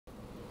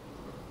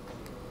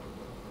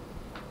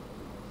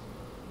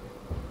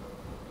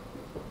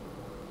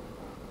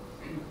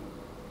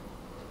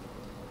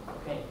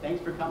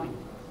Thanks for coming.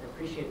 I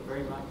appreciate it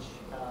very much,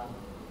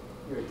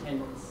 your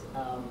attendance.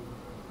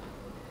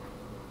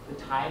 The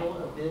title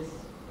of this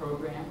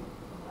program,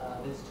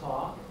 this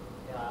talk,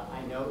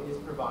 I know is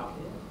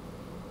provocative.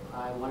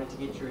 I wanted to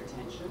get your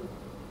attention.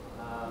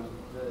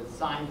 The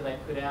sign that I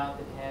put out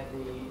that had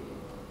the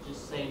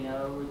 "just say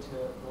no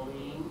to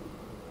bullying"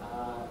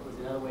 was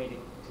another way to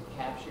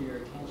capture your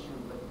attention,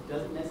 but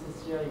doesn't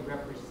necessarily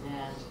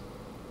represent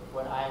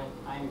what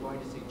I'm going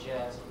to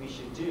suggest we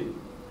should do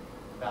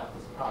about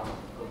this problem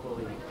of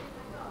bullying.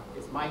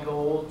 It's my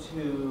goal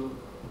to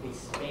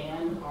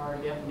expand our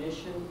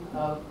definition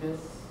of this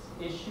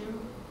issue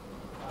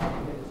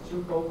because it's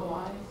too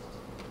vocalized.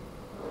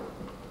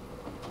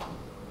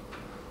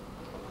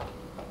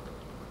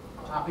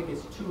 The topic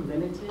is too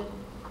limited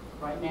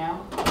right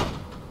now,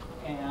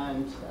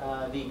 and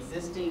the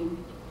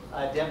existing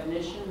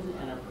definitions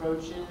and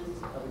approaches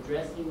of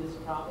addressing this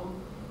problem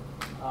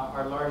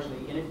are largely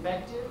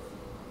ineffective,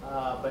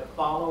 but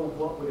follow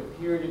what would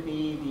appear to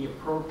be the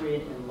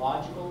appropriate and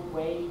logical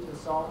way to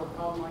solve a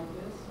problem like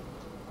this.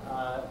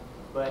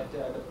 But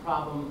the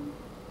problem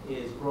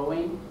is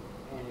growing,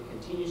 and it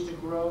continues to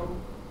grow.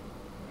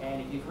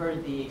 And if you've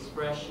heard the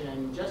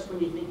expression, just when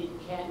you think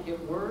it can't get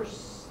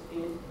worse,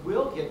 it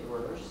will get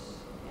worse.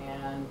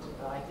 And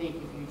I think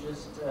if you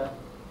just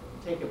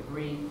take a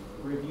brief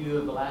review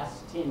of the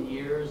last 10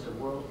 years of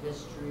world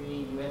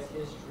history, U.S.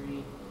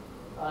 history,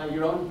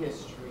 your own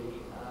history,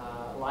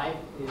 life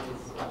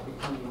is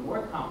becoming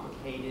more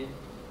complicated,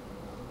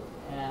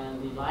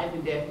 and the life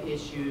and death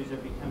issues are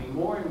becoming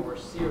more and more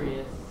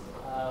serious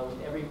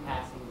with every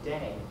passing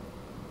day.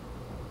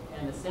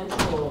 And the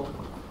central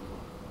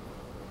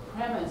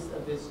premise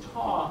of this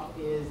talk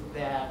is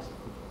that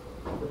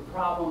the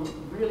problem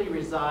really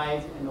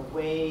resides in the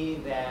way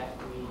that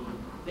we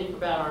think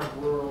about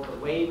our world, the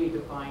way we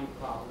define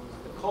problems,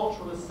 the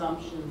cultural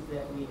assumptions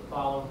that we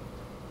follow,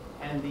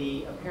 and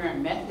the apparent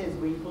methods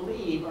we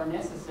believe are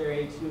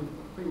necessary to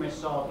pretty much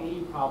solve any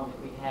problem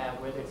that we have,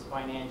 whether it's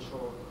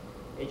financial,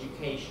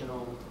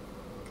 educational,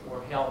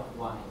 or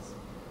health-wise.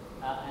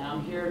 And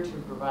I'm here to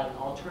provide an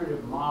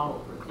alternative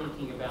model for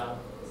thinking about,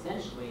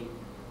 essentially,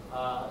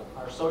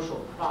 our social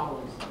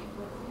problems.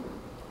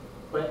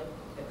 But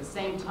at the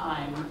same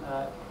time,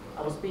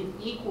 I will speak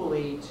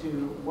equally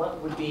to what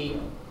would be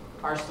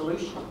our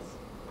solutions.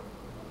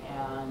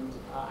 And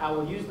I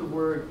will use the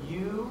word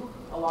 "you"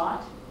 a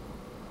lot.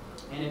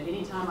 And if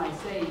any time I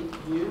say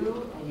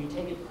 "you" and you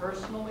take it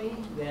personally,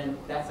 then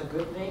that's a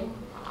good thing,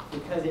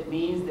 because it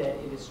means that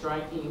it is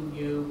striking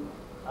you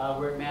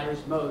where it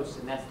matters most,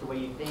 and that's the way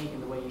you think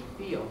and the way you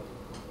feel.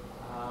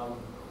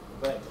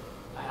 But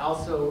I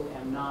also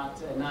am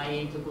not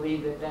naive to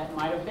believe that that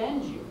might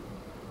offend you.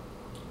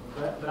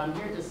 But I'm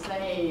here to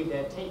say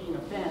that taking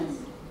offense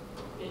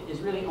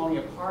is really only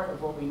a part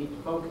of what we need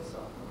to focus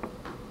on.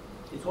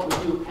 It's what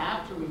we do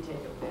after we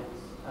take offense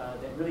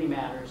that really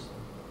matters,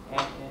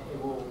 and it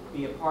will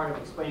be a part of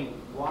explaining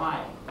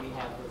why we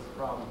have this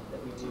problem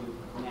that we do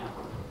now.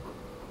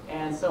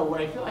 And so what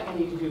I feel like I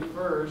need to do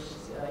first,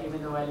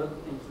 even though I look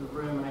into the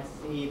room and I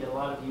see that a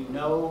lot of you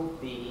know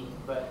me,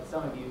 but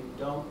some of you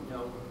don't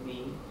know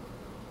me,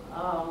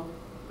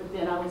 but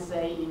then I would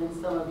say even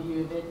some of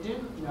you that do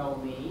know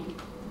me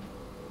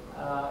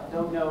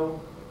don't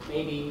know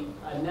maybe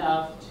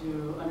enough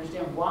to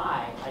understand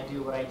why I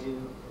do what I do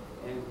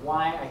and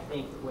why I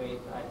think the way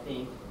I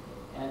think.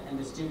 And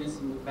the students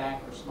in the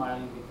back are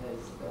smiling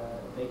because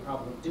they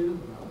probably do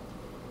know.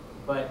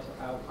 But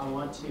I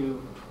want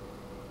to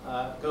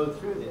go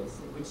through this,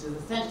 which is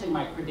essentially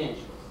my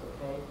credentials,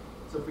 okay?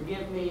 So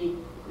forgive me,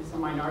 this is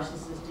my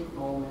narcissistic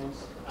moment,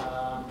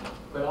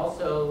 but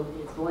also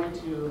it's going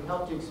to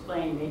help to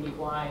explain maybe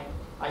why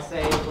I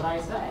say what I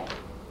say,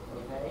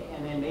 okay?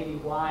 And then maybe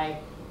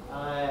why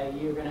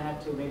you're going to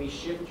have to maybe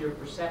shift your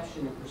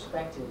perception and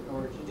perspective in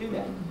order to do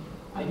that.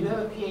 I do have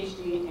a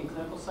Ph.D. in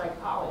clinical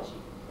psychology.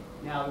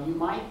 Now, you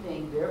might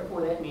think,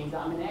 therefore, that means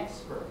I'm an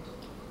expert.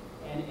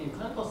 And in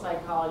clinical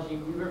psychology,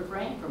 we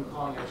refrain from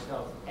calling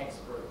ourselves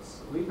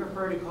experts. We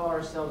prefer to call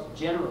ourselves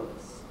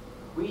generalists.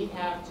 We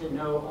have to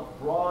know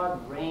a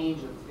broad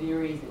range of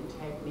theories and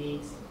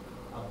techniques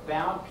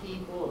about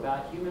people,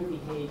 about human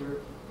behavior,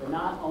 but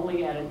not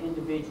only at an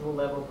individual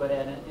level, but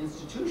at an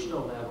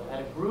institutional level, at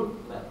a group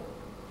level,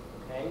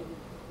 okay?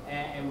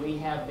 And we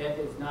have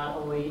methods not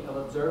only of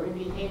observing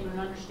behavior and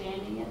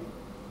understanding it,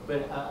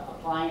 but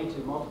applying it to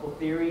multiple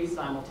theories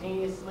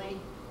simultaneously,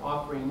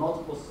 offering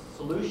multiple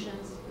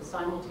solutions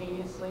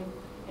simultaneously.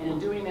 And in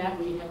doing that,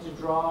 we have to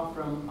draw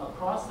from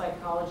across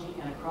psychology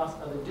and across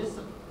other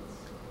disciplines.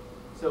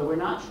 So we're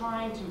not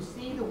trying to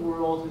see the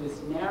world through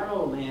this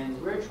narrow lens.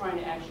 We're trying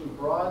to actually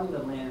broaden the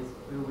lens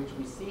through which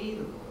we see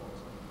the world.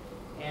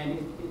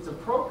 And it's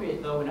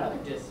appropriate, though, in other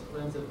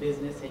disciplines of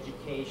business,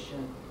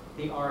 education,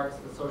 the arts,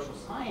 the social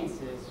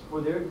sciences,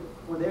 for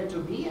there to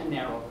be a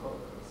narrow focus,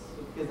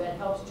 because that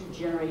helps to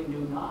generate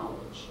new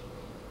knowledge.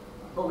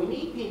 But we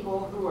need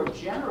people who are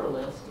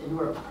generalists and who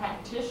are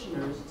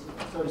practitioners,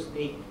 so to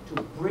speak,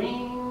 to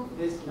bring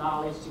this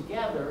knowledge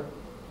together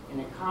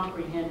in a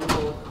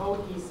comprehensible,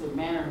 cohesive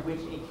manner in which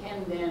it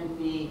can then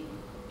be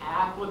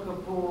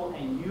applicable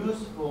and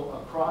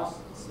useful across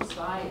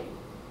society.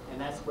 And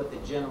that's what the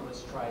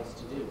generalist tries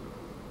to do.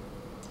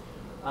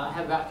 I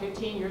have about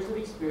 15 years of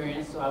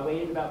experience, so I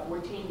waited about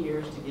 14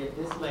 years to give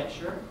this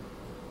lecture.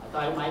 I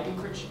thought it might be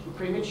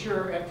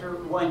premature after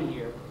 1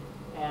 year.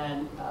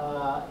 And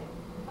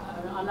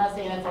I'm not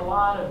saying that's a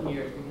lot of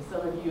years, because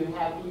some of you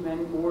have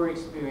even more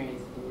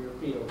experience in your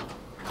field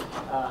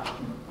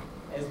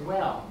as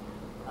well.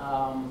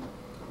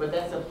 But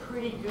that's a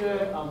pretty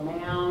good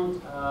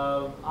amount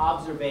of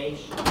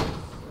observations,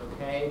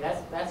 okay?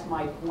 That's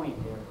my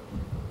point there.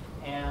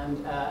 And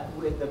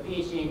with the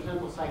Ph.D. in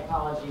clinical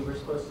psychology, we're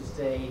supposed to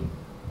stay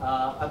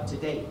up to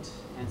date.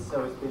 And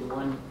so it's been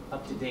one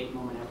up-to-date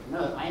moment after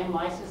another. I am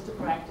licensed to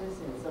practice,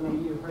 and some of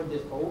you have heard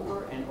this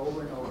over and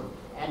over and over,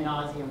 ad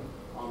nauseum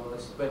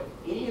almost. But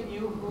any of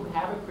you who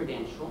have a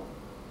credential,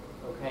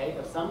 okay,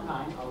 of some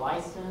kind, a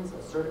license,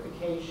 a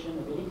certification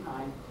of any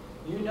kind,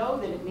 you know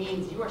that it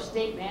means you are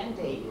state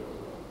mandated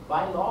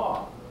by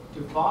law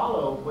to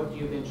follow what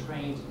you've been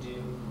trained to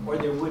do, or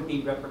there would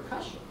be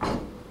repercussions.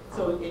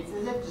 So it's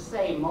as if to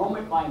say,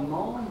 moment by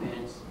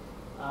moment,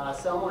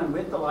 someone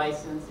with the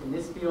license in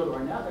this field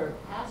or another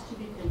has to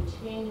be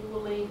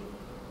continually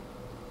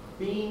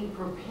being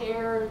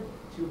prepared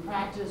to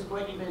practice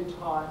what you've been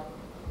taught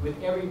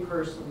with every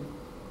person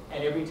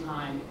at every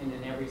time and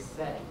in every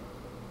setting.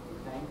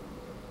 Okay?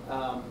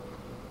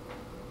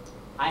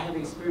 I have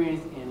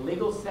experience in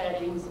legal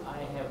settings. I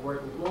have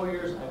worked with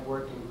lawyers. I've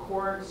worked in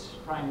courts,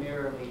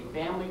 primarily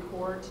family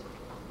court.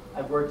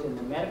 I've worked in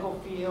the medical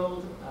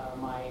field.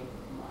 My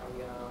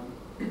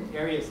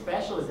area of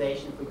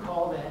specialization, if we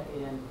call that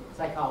in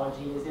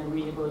psychology, is in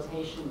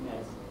rehabilitation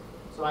medicine.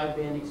 So I've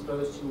been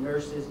exposed to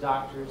nurses,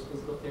 doctors,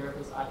 physical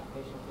therapists,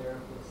 occupational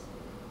therapists,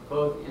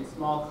 both in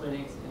small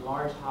clinics, in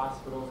large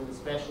hospitals, in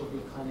specialty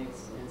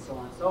clinics, and so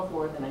on and so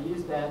forth. And I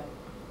use that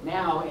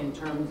now in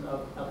terms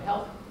of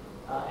health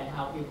and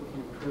how people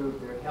can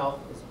improve their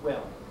health as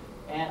well.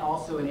 And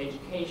also in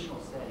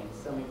educational settings.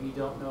 Some of you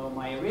don't know,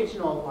 my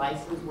original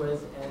license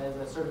was as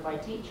a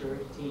certified teacher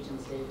to teach in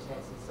the state of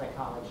Texas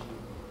psychology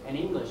and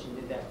English, and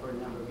did that for a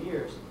number of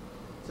years.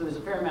 So there's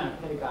a fair amount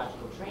of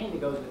pedagogical training that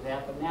goes with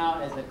that, but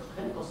now as a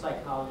clinical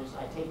psychologist,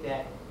 I take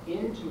that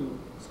into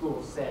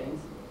school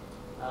settings.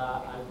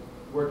 I've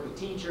worked with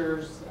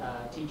teachers,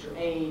 teacher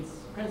aides,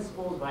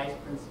 principals, vice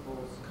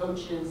principals,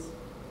 coaches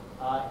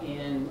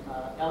in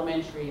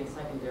elementary and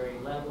secondary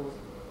levels,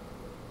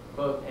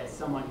 both as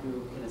someone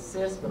who can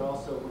assist, but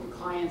also when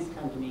clients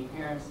come to me,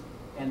 parents,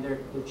 and their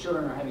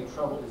children are having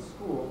trouble in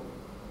school,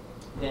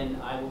 then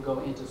I will go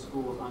into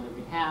schools on their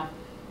behalf.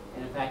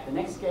 And in fact, the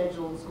next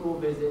scheduled school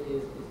visit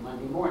is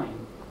Monday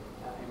morning,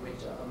 in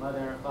which a mother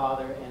and a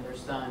father and their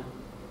son,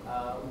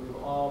 we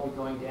will all be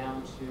going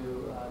down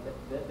to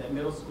the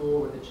middle school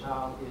where the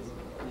child is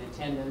in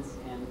attendance,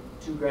 and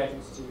 2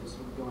 graduate students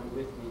will be going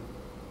with me.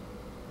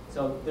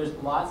 So there's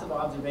lots of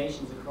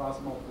observations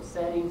across multiple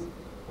settings,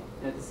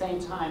 and at the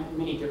same time,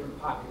 many different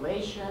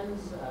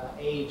populations,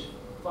 age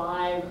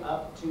 5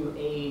 up to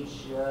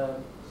age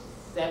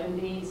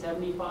 70,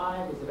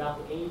 75 is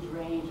about the age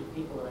range of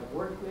people that I've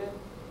worked with.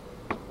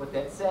 What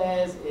that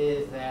says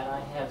is that I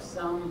have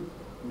some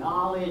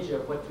knowledge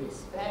of what to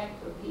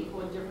expect of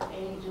people at different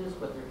ages,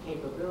 what their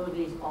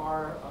capabilities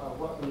are,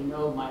 what we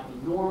know might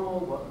be normal,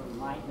 what we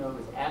might know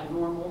is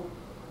abnormal,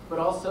 but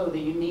also the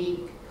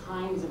unique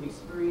kinds of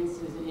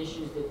experiences and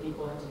issues that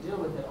people have to deal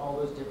with at all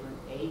those different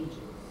ages.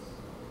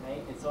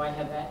 Okay? And so I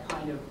have that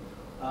kind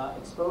of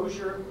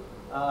exposure,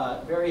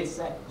 various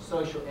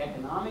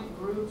socioeconomic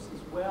groups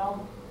as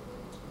well,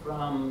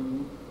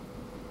 from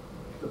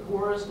the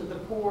poorest of the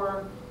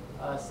poor.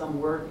 Some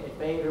work at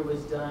Baylor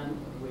was done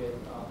with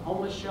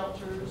homeless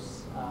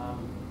shelters.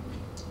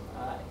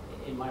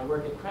 In my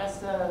work at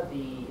Cressa,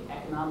 the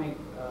economic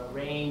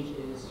range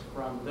is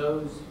from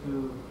those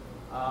who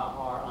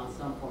are on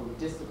some form of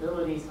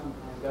disability, some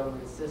kind of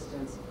government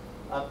assistance,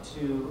 up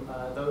to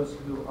those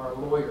who are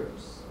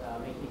lawyers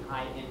making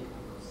high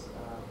incomes.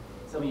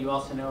 Some of you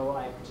also know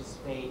I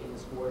participate in the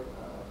sport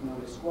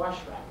known as squash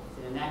rackets.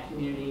 And in that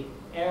community,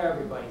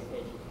 everybody's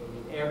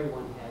educated.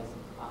 Everyone has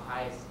a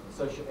high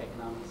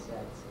socioeconomic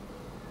status.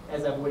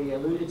 As I've already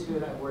alluded to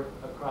it, I've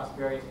worked across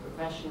various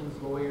professions,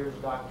 lawyers,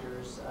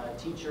 doctors,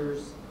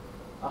 teachers,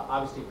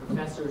 obviously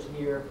professors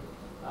here,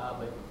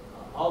 but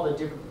all the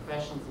different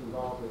professions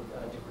involved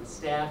with different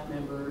staff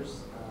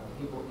members,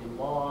 people in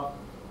law,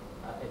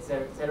 et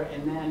cetera,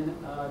 and then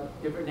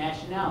different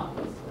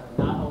nationalities.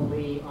 Not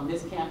only on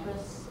this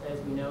campus, as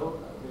we know,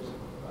 there's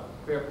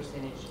a fair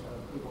percentage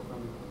of people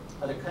from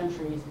other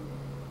countries,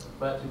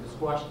 but through the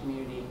squash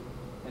community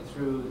and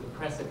through the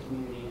Cressa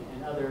community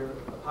and other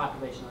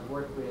population I've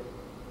worked with,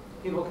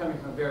 people coming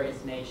from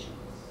various nations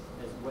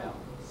as well.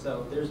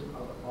 So there's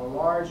a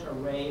large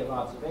array of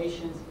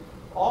observations,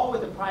 all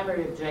with the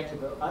primary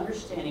objective of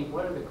understanding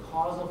what are the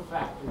causal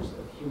factors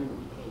of human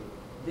behavior.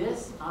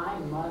 This I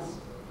must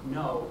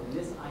know, and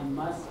this I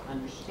must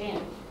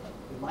understand.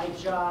 In my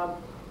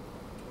job,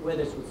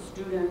 whether it's with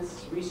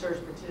students, research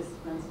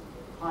participants,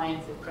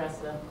 clients at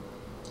Cressa,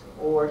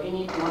 or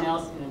anyone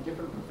else in a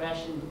different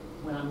profession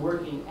when I'm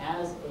working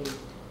as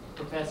a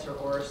professor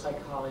or a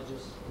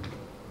psychologist,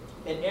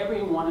 at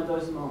every one of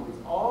those moments,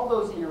 all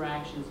those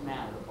interactions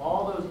matter.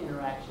 All those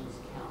interactions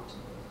count.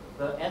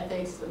 The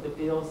ethics of the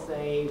field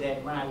say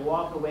that when I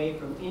walk away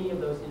from any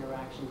of those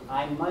interactions,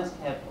 I must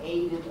have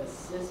aided,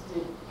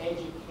 assisted,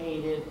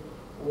 educated,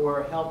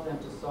 or helped them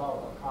to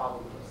solve a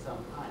problem of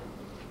some kind.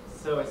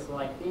 So it's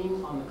like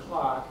being on the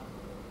clock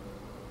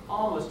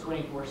almost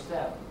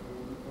 24/7.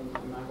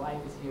 And my wife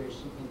is here,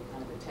 she can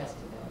kind of attest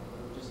to that.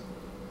 We're just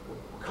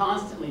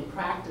constantly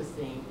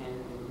practicing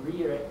and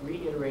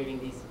reiterating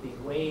these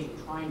ways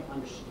of trying to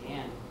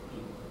understand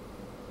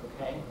people,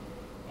 okay?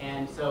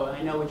 And so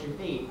I know what you're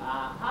thinking.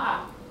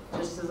 Aha,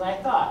 just as I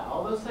thought.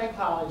 All those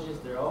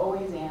psychologists, they're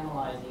always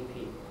analyzing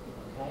people,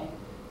 okay?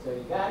 So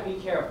you got to be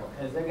careful,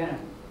 because they're going to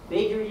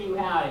figure you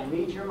out and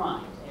read your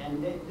mind.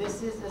 And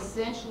this is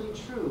essentially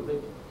true,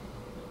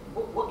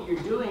 but what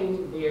you're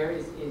doing there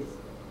is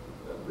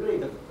really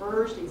the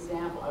first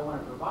example I want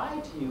to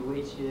provide to you,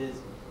 which is,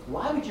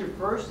 why would your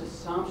first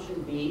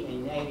assumption be a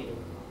negative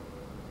one?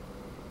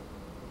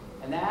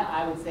 And that,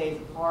 I would say,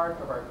 is a part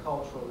of our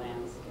cultural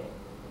landscape.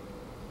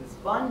 This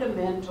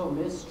fundamental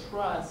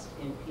mistrust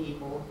in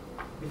people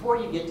before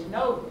you get to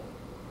know them,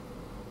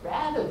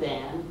 rather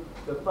than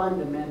the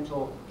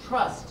fundamental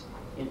trust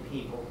in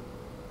people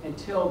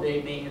until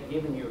they may have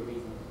given you a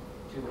reason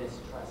to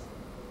mistrust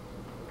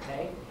them.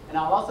 Okay? And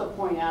I'll also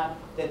point out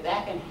that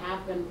that can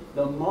happen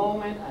the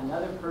moment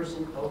another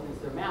person opens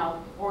their mouth,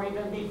 or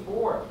even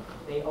before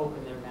they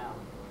open their mouth.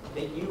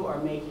 That you are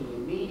making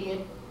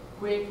immediate,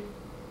 quick,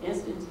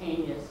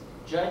 instantaneous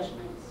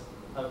judgments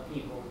of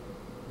people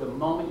the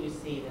moment you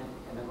see them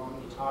and the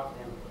moment you talk to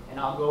them. And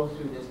I'll go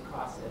through this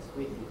process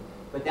with you.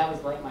 But that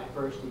was like my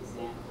first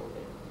example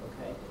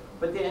there, okay?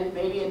 But then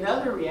maybe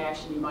another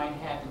reaction you might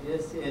have to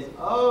this is,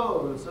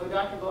 oh, so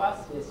Dr.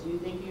 Velasquez, you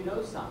think you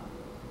know something,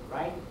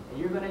 right? And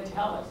you're going to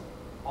tell us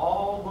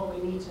all what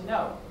we need to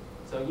know.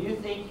 So you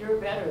think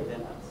you're better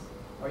than us,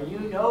 or you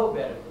know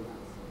better than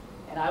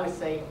us. And I would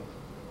say,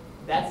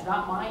 that's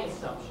not my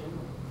assumption.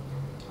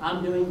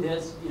 I'm doing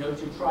this,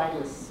 to try to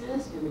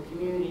assist in the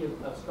community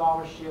of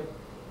scholarship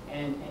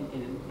and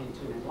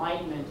into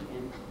enlightenment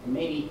and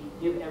maybe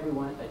give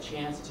everyone a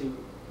chance to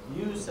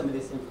use some of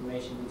this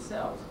information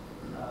themselves.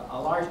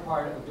 A large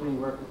part of doing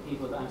work with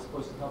people is I'm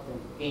supposed to help them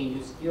gain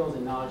new skills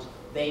and knowledge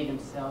they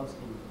themselves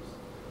can use.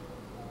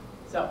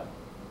 So,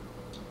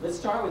 let's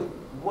start with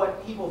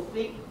what people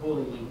think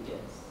bullying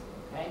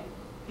is, okay?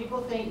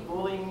 People think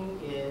bullying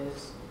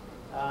is,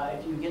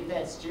 if you get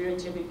that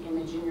stereotypic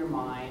image in your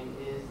mind,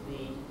 is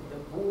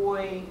the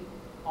boy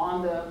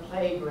on the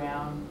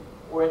playground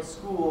or at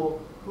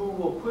school who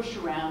will push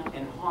around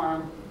and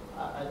harm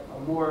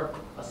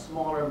a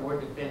smaller, more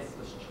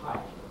defenseless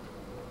child.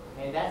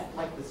 Okay, that's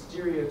like the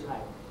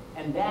stereotype.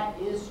 And that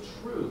is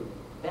true.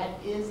 That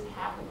is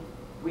happening.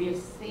 We have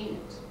seen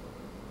it.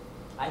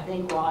 I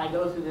think while I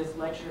go through this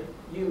lecture,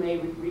 you may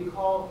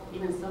recall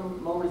even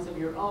some moments of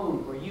your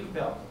own where you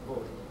felt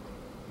bullied.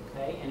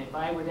 Okay? And if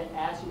I were to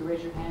ask you to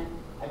raise your hand,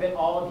 I bet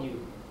all of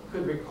you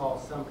could recall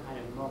some kind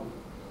of moment.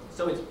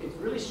 So it's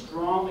really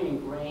strongly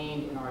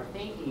ingrained in our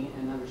thinking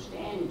and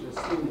understanding to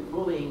assume that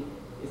bullying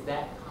is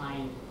that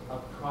kind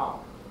of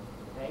problem.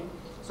 Okay?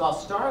 So I'll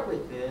start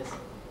with this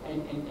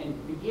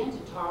and begin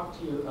to talk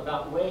to you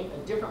about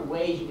different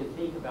ways you can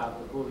think about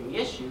the bullying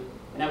issue.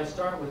 And I would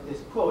start with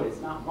this quote.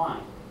 It's not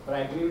mine, but I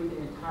agree with it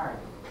entirely.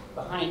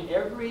 Behind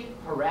every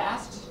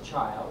harassed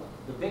child,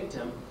 the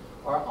victim,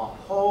 are a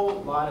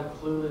whole lot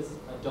of clueless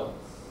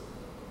adults.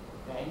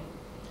 Okay?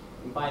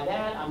 And by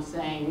that, I'm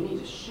saying we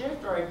need to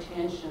shift our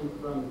attention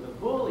from the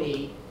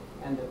bully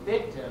and the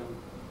victim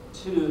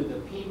to the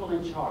people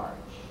in charge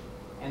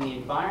and the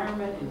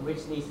environment in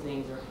which these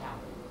things are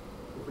happening,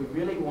 if we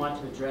really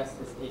want to address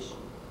this issue.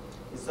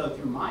 And so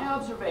through my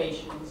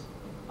observations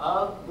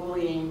of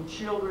bullying,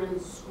 children,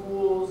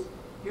 schools,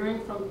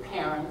 hearing from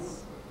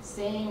parents,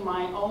 seeing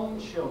my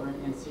own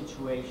children in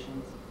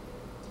situations,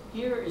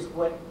 here is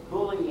what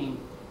bullying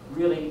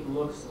really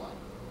looks like.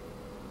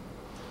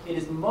 It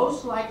is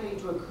most likely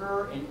to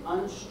occur in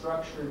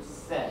unstructured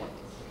settings.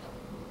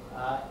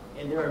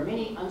 And there are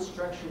many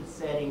unstructured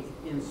settings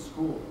in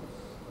schools,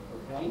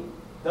 okay?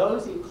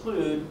 Those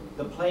include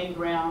the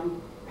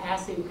playground,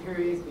 passing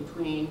periods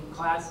between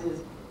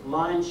classes,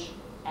 lunch,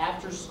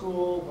 after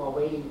school while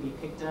waiting to be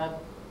picked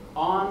up,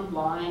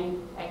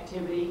 online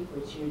activity,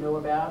 which you know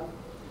about.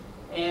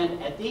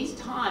 And at these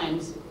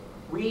times,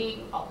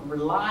 we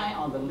rely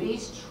on the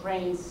least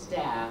trained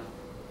staff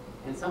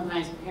and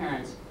sometimes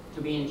parents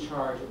to be in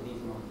charge of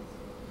these moments.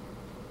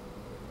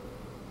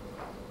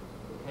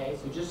 Okay,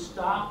 so just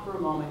stop for a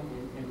moment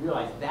and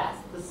realize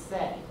that's the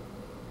setting.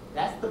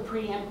 That's the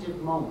preemptive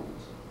moment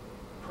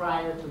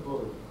prior to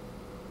bullying.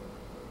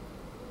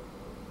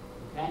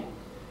 Okay?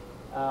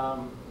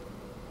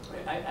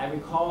 I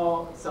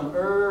recall some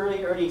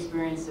early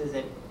experiences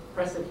at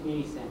Presa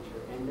Community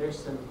Center, and there's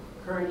some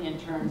current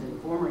interns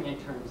and former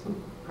interns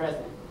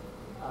present.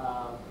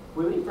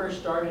 When we first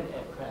started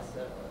at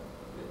Presa,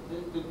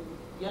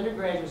 the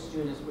undergraduate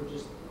students were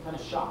just kind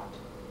of shocked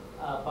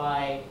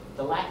by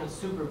the lack of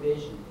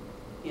supervision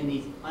in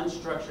these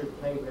unstructured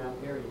playground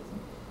areas.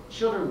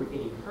 Children were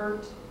getting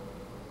hurt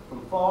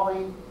from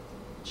falling.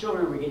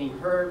 Children were getting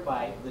hurt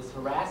by this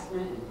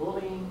harassment and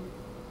bullying.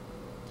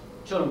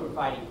 Children were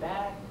fighting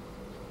back.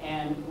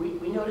 And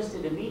we noticed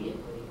it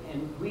immediately.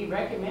 And we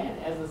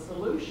recommended as a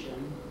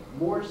solution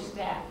more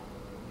staff.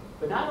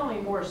 But not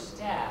only more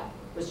staff,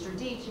 but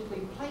strategically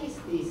place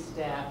these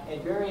staff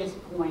at various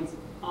points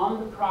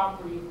on the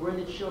property where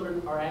the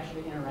children are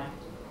actually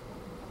interacting.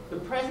 The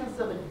presence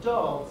of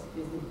adults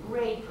is the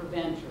great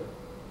preventer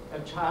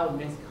of child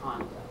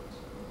misconduct.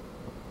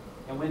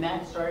 And when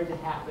that started to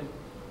happen,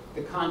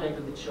 the conduct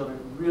of the children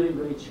really,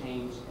 really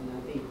changed. And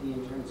I think the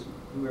interns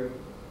who are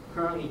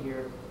currently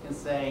here can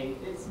say,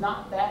 it's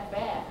not that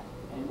bad.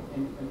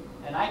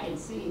 And I can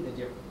see the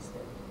difference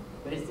there.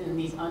 But it's in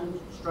these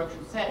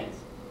unstructured settings.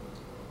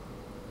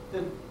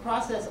 The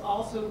process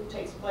also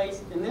takes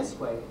place in this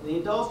way. The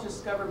adults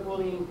discover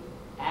bullying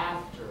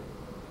after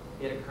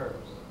it occurs.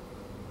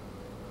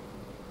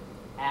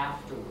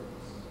 Afterwards.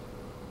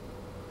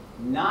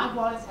 Not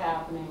while it's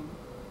happening,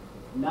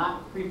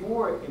 not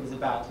before it was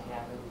about to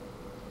happen.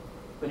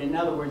 But in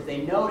other words,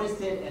 they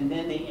notice it and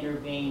then they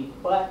intervene,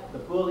 but the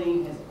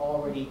bullying has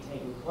already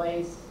taken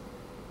place.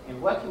 And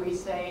what can we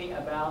say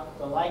about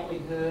the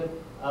likelihood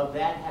of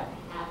that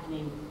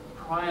happening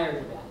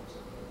prior to that?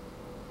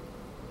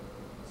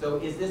 So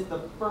is this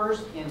the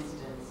first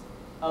instance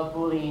of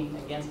bullying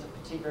against a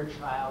particular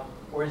child,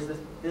 or is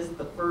this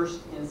the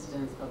first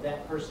instance of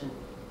that person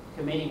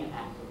committing an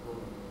act of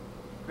bullying?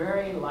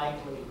 Very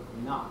likely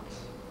not.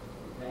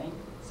 Okay?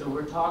 So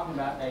we're talking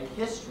about a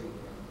history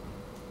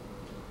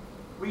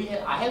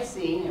here. I have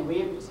seen, and we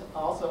have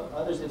also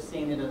others have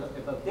seen, that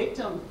if a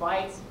victim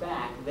fights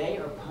back, they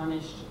are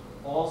punished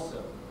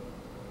also.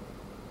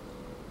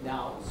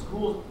 Now,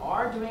 schools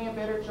are doing a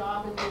better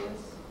job at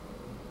this,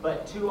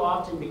 but too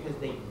often, because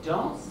they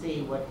don't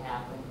see what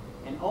happened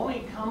and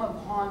only come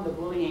upon the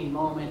bullying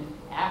moment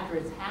after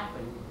it's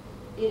happened,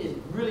 it is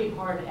really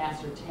hard to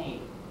ascertain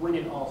when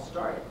it all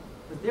started.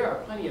 Because there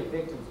are plenty of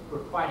victims who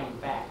are fighting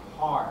back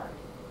hard.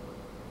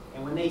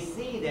 And when they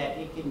see that,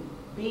 it can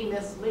be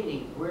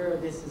misleading where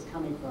this is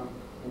coming from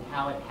and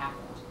how it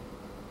happened.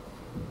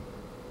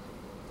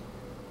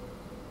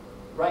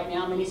 Right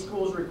now, many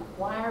schools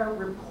require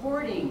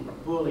reporting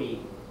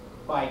bullying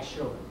by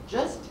children.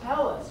 Just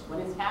tell us when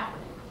it's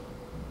happening.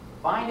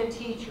 Find a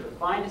teacher,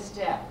 find a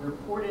staff,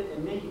 report it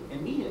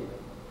immediately.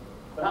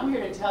 But I'm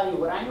here to tell you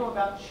what I know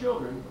about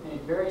children, and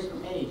it varies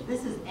from age.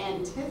 This is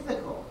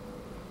antithetical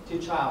to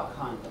child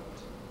conduct.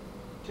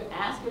 To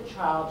ask a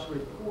child to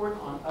report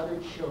on other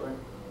children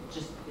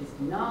just is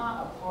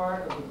not a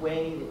part of the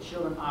way that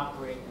children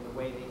operate and the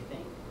way they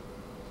think.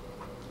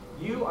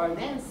 You are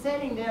then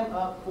setting them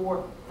up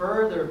for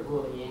further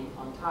bullying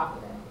on top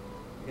of that.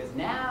 Because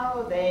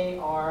now they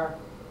are,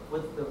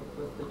 what's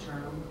the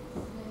term?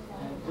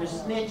 They're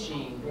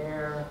snitching,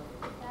 they're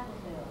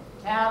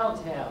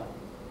tattletale.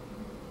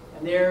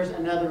 And there's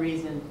another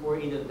reason for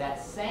either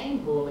that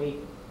same bully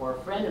or a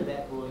friend of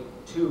that bully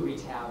to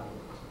retaliate.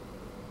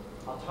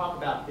 I'll talk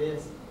about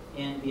this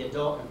in the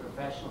adult and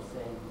professional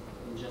setting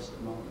in just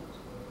a moment.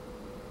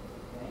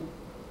 Okay?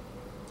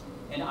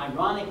 And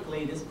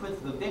ironically, this puts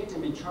the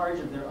victim in charge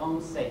of their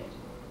own safety.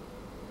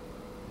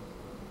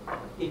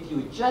 If you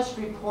would just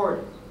report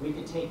it, we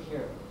could take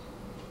care of it.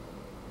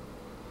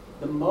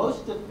 The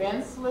most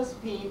defenseless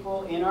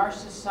people in our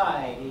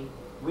society,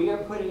 we are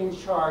putting in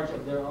charge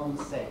of their own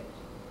safety.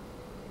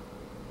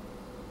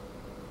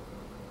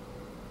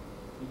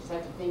 You just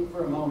have to think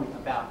for a moment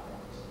about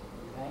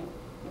that, okay?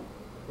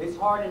 It's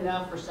hard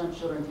enough for some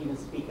children to even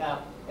speak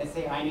up and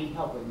say, I need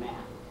help with math.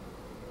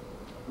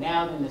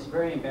 Now they're in this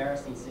very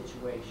embarrassing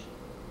situation.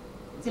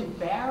 It's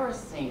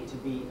embarrassing to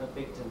be a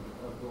victim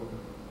of bullying.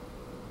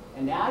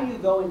 And now you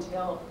go and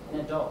tell an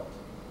adult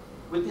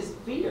with this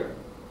fear,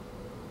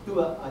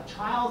 through a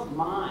child's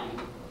mind,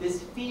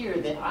 this fear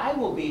that I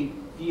will be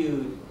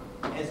viewed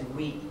as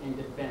weak and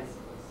defenseless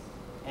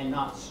and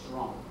not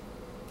strong.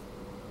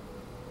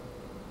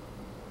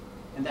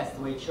 And that's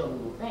the way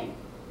children will think,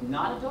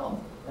 not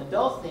adults.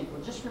 Adults think,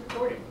 well, just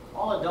report it.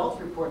 All adults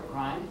report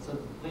crime, so the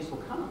police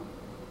will come.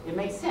 It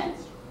makes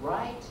sense,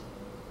 right?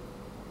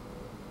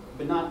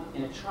 But not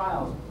in a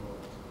child's world.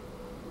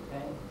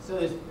 Okay? So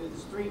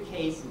there's three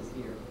cases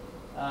here.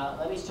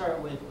 Let me start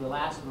with the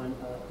last one,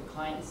 the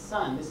client's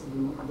son. This is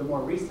the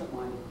more recent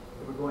one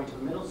that we're going to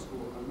middle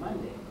school on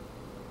Monday.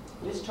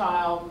 This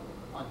child,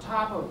 on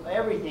top of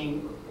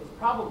everything, is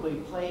probably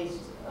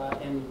placed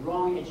in the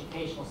wrong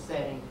educational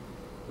setting,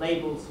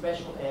 labeled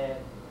special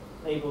ed,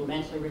 labeled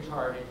mentally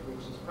retarded,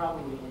 which is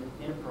probably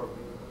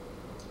inappropriate,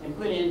 and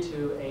put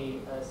into a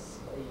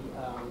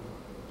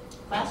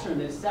classroom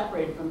that is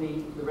separated from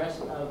the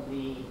rest of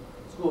the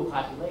school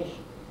population.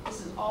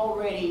 This is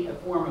already a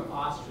form of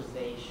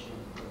ostracization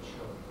for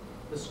children.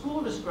 The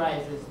school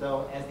describes this,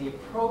 though, as the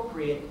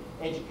appropriate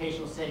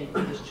educational setting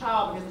for this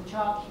child because the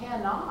child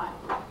cannot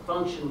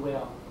function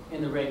well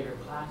in the regular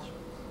classrooms.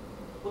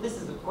 Well,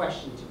 this is a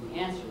question to be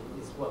answered,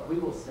 is what we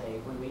will say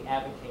when we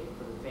advocate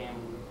for the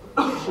family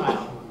of the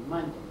child on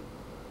Monday.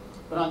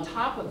 But on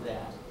top of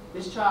that,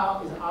 this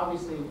child is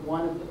obviously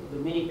one of the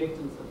many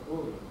victims of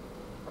bullying.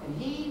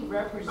 And he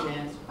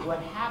represents what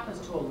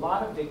happens to a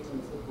lot of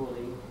victims of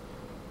bullying.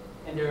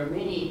 And there are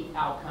many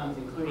outcomes,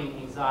 including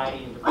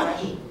anxiety and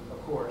depression,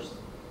 of course,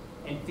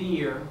 and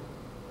fear,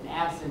 and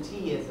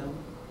absenteeism,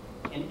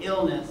 and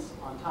illness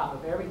on top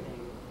of everything.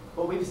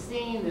 But we've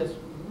seen this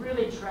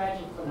really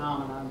tragic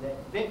phenomenon that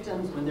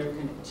victims, when they're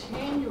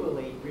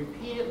continually,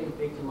 repeatedly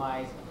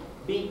victimized,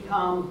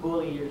 become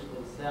bulliers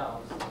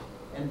themselves.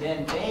 And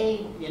then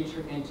they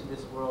enter into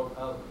this world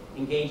of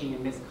engaging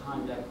in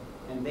misconduct,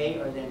 and they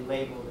are then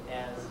labeled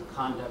as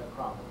conduct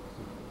problems.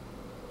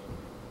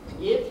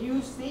 If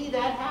you see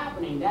that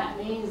happening, that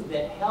means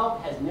that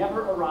help has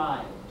never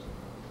arrived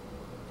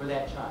for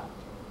that child.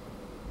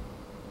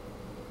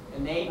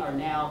 And they are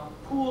now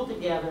pooled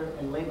together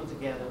and labeled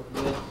together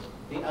with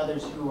the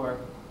others who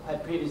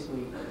had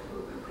previously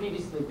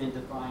been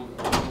defined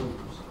as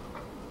bullies.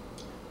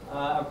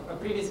 A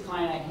previous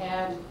client I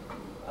had,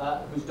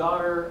 whose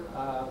daughter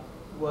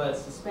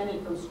was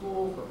suspended from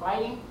school for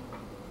fighting,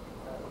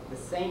 the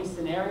same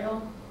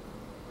scenario.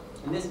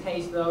 In this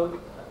case, though,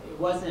 it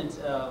wasn't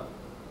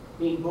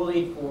being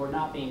bullied for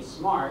not being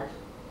smart.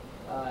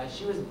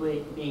 She was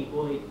being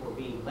bullied for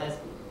being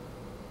lesbian,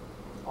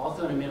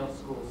 also in a middle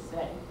school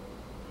setting.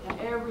 And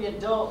every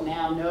adult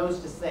now knows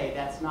to say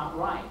that's not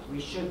right. We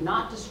should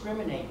not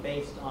discriminate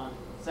based on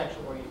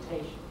sexual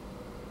orientation.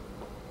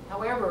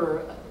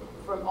 However,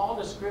 from all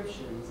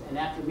descriptions, and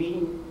after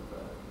meeting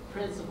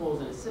principals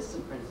and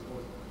assistant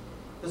principals,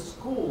 the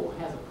school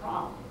has a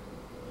problem,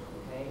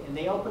 okay? And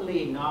they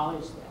openly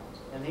acknowledge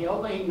that. And they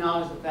openly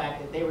acknowledge the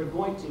fact that they were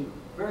going to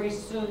very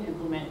soon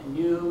implement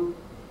new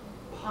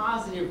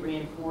positive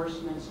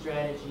reinforcement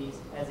strategies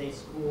as a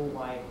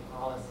school-wide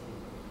policy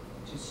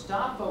to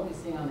stop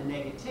focusing on the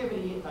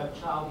negativity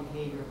of child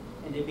behavior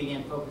and to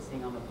begin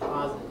focusing on the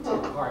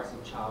positive parts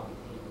of child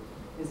behavior.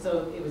 And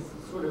so it was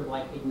sort of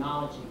like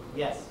acknowledging,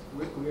 yes,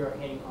 we are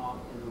heading off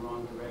in the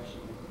wrong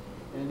direction.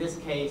 And in this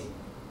case,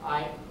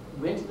 I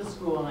went to the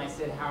school and I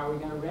said, how are we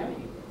going to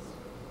remedy this?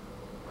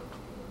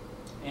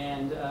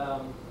 And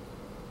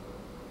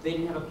they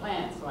didn't have a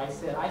plan. So I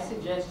said, I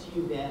suggest to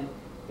you then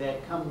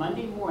that come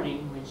Monday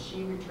morning when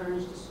she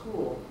returns to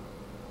school,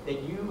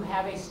 that you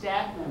have a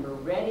staff member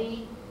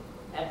ready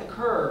at the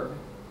curb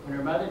when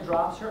her mother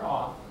drops her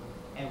off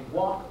and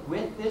walk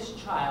with this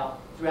child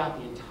throughout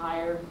the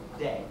entire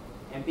day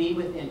and be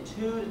within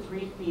 2 to 3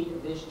 feet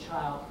of this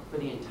child for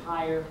the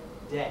entire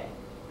day.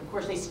 And of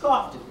course, they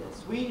scoffed at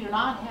this. We do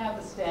not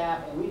have the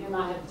staff, and we do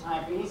not have the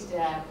time for any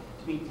staff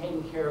to be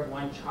taking care of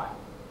one child.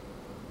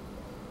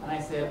 And I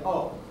said,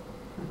 oh,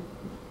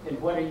 then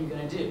what are you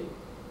going to do?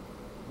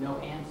 No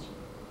answer.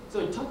 So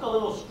it took a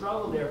little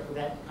struggle there for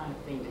that kind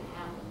of thing to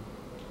happen.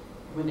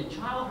 When the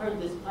child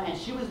heard this plan,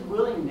 she was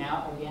willing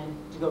now, again,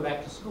 to go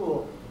back to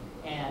school.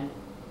 And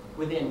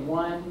within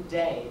one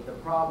day, the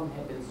problem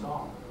had been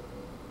solved.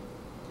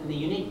 And the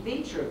unique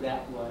feature of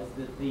that was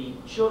that the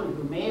children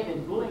who may have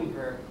been bullying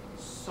her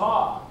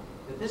saw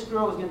that this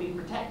girl was going to be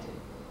protected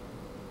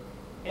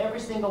every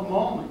single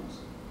moment.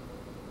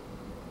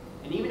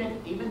 And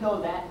even though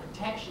that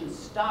protection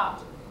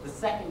stopped the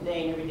second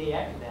day and every day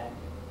after that,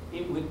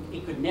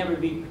 it could never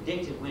be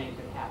predicted when it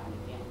could happen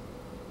again.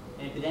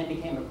 And it then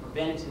became a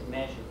preventative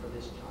measure for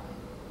this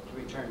child to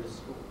return to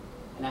school.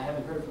 And I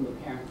haven't heard from the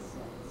parents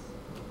since.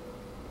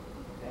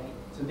 Okay?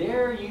 So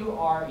there you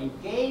are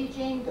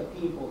engaging the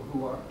people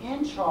who are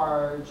in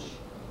charge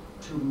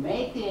to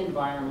make the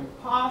environment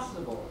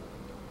possible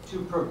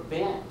to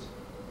prevent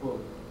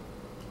bullying.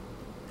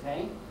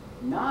 Okay?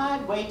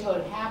 Not wait till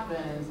it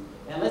happens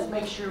and let's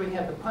make sure we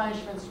have the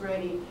punishments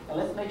ready, and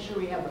let's make sure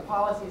we have the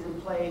policies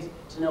in place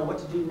to know what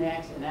to do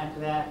next and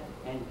after that,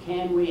 and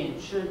can we and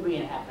should we,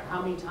 and after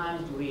how many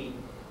times do we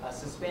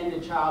suspend a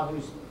child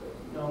who's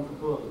known for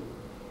bullying,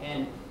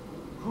 and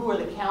who are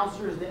the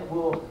counselors that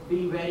will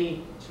be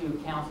ready to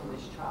counsel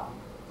this child.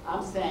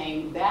 I'm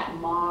saying that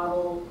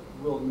model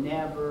will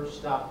never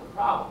stop the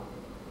problem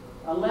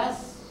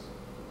unless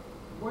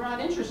we're not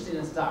interested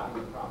in stopping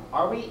the problem.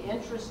 Are we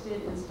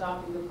interested in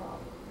stopping the problem?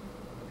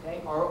 Okay?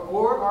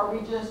 Or are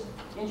we just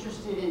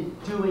interested in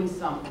doing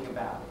something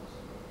about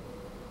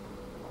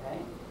it? Okay?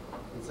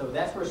 And so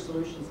that's where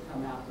solutions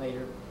come out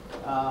later.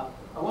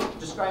 I won't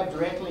describe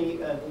directly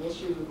the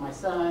issues with my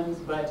sons,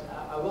 but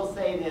I will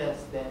say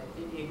this, that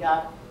it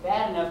got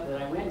bad enough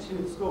that I went to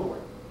the school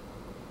board.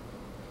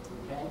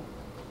 Okay?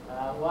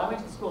 Well, I went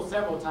to the school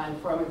several times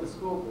before I went to the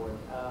school board.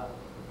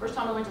 First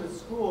time I went to the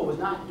school was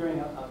not during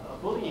a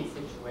bullying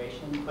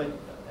situation, but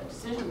a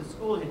decision the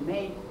school had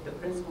made, the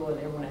principal and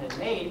everyone had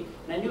made,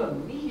 and I knew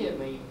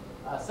immediately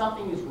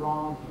something is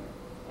wrong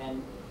here.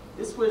 And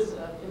this was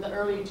in the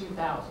early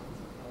 2000s,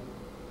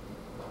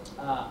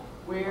 okay?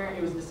 Where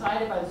it was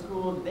decided by the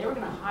school that they were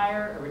going to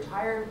hire a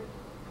retired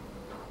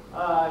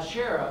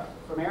sheriff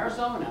from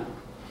Arizona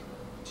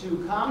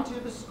to come to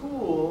the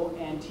school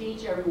and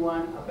teach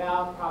everyone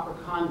about proper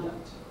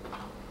conduct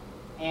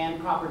and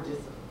proper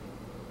discipline.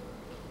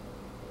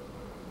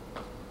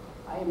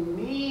 I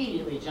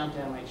immediately jumped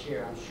out of my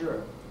chair, I'm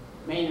sure,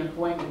 made an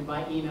appointment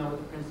by email with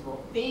the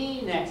principal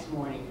the next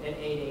morning at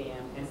 8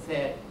 a.m. and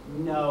said,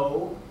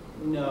 no,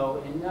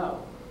 no, and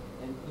no.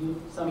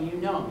 And some of you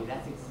know me,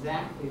 that's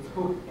exactly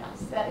the way I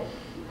said it.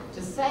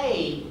 To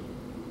say,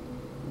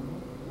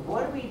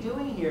 what are we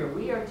doing here?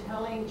 We are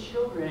telling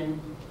children,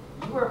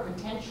 you are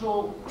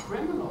potential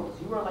criminals.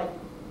 You are like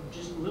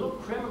just little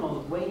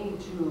criminals waiting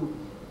to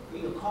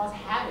cause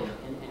havoc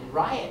and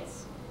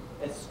riots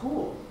at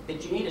school,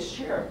 that you need a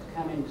sheriff to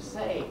come in to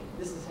say,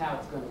 this is how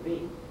it's going to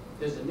be.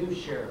 There's a new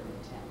sheriff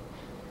in town,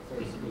 so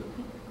to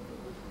speak.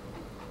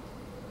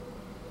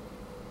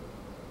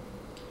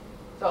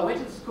 So I went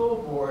to the school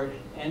board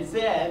and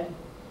said,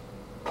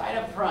 right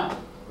up front,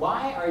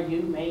 why are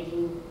you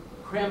making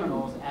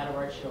criminals out of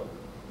our children?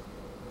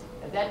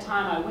 At that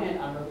time I went,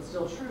 I don't know if it's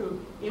still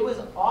true, it was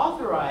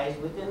authorized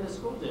within the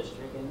school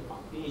district,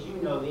 and as you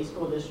know, these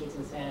school districts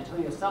in San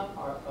Antonio, some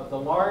are of the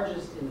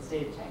largest in the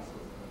state of Texas.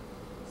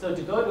 So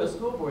to go to a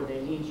school board,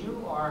 that means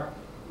you are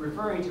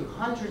referring to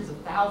hundreds of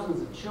thousands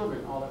of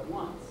children all at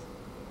once.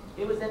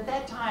 It was at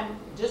that time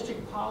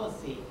district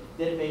policy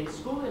that if a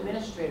school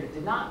administrator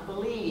did not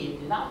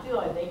feel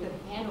like they could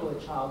handle a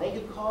child, they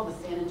could call the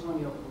San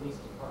Antonio Police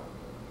Department.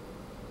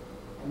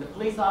 And the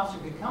police officer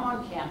could come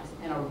on campus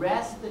and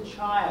arrest the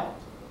child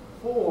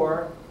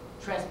for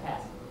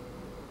trespassing.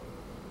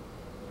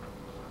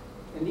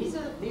 And these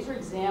are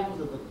examples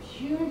of the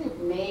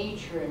punitive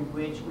nature in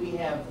which we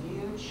have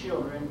viewed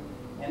children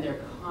and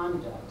their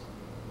conduct.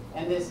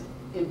 And this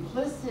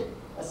implicit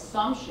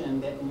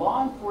assumption that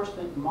law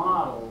enforcement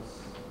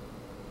models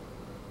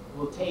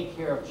will take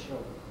care of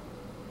children.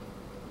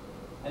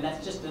 And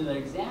that's just another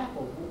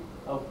example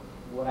of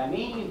what I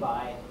mean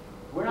by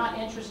we're not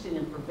interested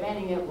in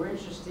preventing it, we're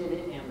interested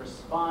in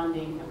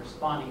responding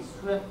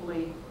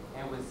swiftly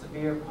and with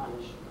severe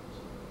punishment.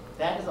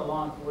 That is a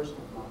law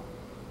enforcement model.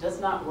 It does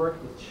not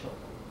work with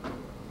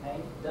children. Okay?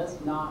 It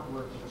does not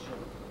work with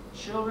children.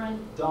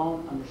 Children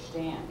don't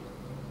understand.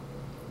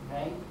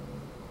 Okay?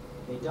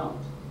 They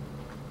don't.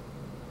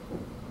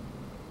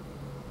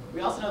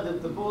 We also know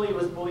that the bully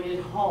was bullied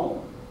at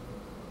home.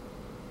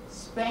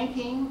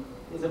 Spanking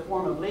is a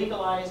form of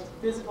legalized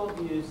physical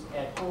abuse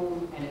at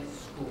home and at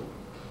school.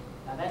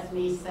 Now that's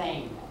me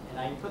saying that, and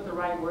I put the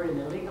right word in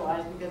there,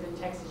 legalized, because in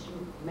Texas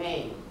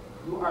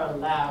you are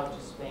allowed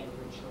to spank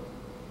your children.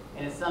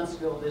 And in some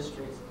school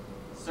districts,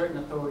 certain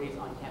authorities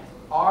on campus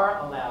are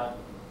allowed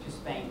to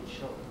spank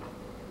children.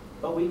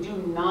 But we do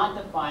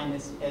not define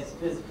this as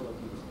physical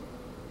abuse.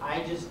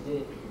 I just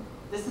did it here.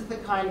 This is the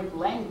kind of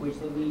language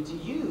that we need to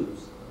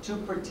use to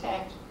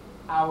protect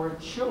our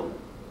children.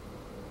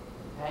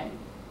 Okay?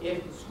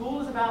 If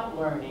school is about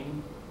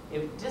learning,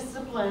 if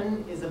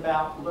discipline is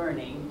about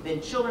learning,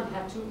 then children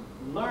have to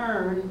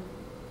learn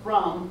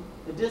from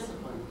the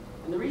discipline.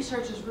 And the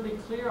research is really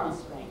clear on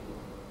spanking.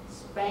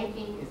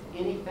 Spanking is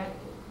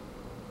ineffective.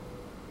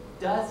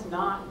 Does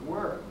not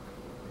work.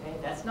 Okay?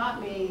 That's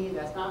not me,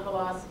 that's not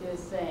Velasquez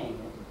saying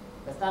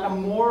it. That's not a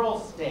moral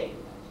statement.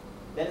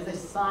 That is a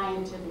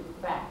scientific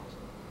fact.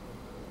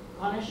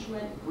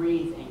 Punishment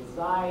breeds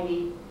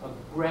anxiety,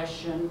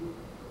 aggression,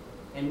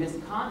 and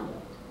misconduct.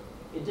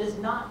 It does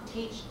not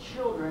teach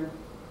children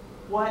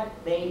what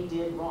they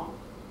did wrong.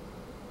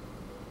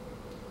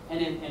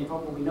 And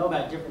from what we know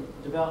about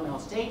different developmental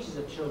stages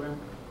of children,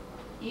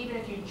 even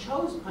if you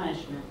chose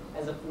punishment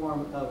as a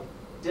form of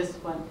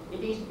discipline,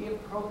 it needs to be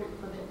appropriate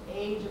for the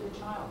age of the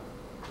child.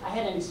 I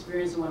had an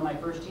experience in one of my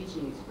first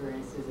teaching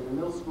experiences in a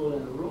middle school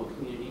in a rural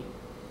community.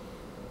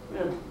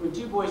 When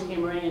two boys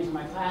came running into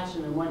my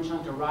classroom and one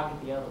chunked a rock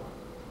at the other one.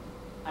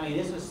 I mean,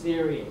 this was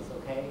serious,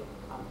 okay?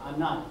 I'm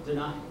not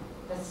denying.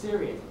 That's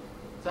serious.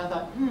 So I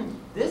thought,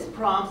 this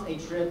prompts a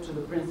trip to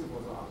the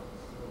principal's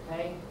office,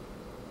 okay?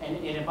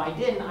 And if I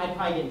didn't, I'd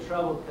probably get in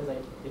trouble because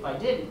if I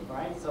didn't,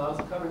 right? So I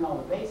was covering all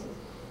the bases.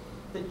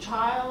 The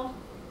child,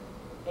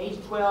 age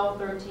 12,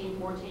 13,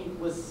 14,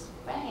 was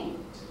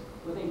spanked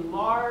with a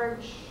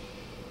large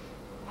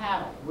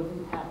paddle,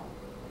 wooden paddle.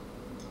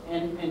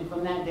 And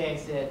from that day I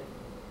said,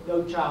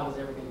 no child is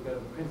ever going to go to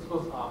the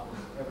principal's office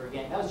ever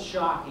again. That was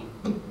shocking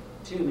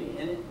to me.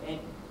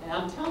 And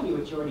I'm telling you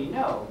what you already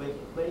know,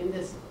 but in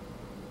this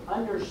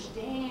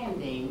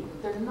understanding,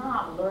 they're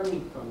not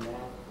learning from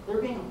that.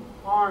 They're being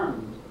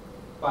harmed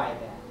by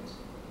that.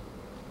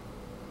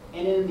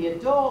 And in the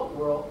adult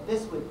world,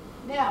 this would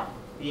never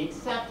be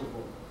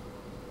acceptable,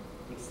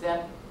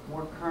 except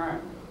more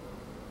currently,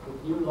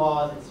 with new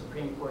laws and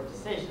Supreme Court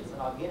decisions,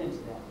 and I'll get into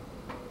that.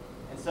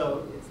 And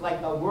so it's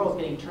like the world's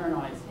getting turned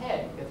on its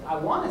head, because I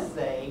want to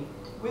say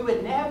we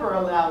would never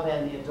allow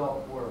that in the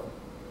adult world,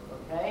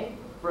 okay?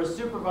 For a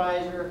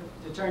supervisor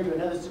to turn to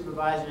another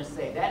supervisor and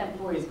say, that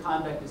employee's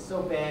conduct is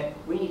so bad,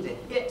 we need to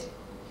hit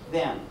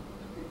them.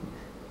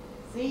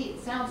 See,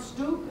 it sounds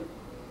stupid.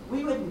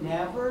 We would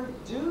never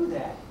do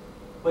that.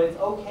 But it's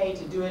okay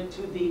to do it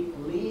to the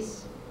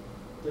least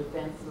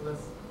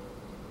defenseless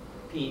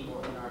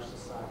people in our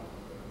society.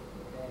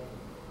 Okay?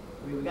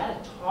 We've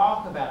got to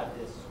talk about it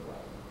this way.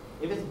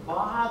 If it's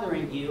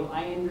bothering you,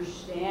 I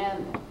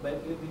understand that,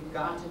 but we've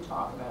got to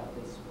talk about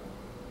it this way.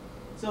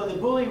 So the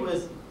bully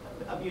was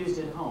abused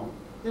at home.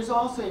 There's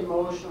also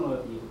emotional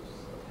abuse,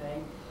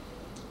 okay?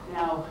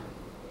 Now,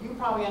 you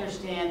probably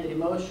understand that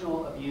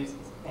emotional abuse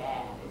is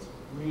bad. It's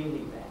really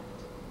bad.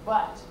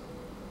 But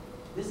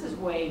this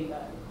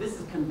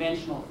is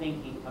conventional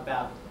thinking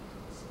about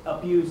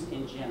abuse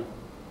in general.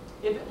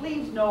 If it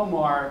leaves no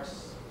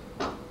marks,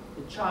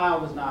 the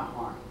child was not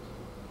harmed.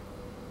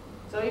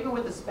 So even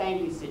with the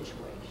spanking situation,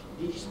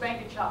 did you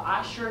spank a child?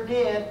 I sure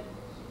did.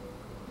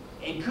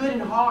 And good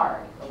and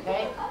hard,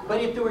 okay?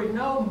 But if there were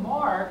no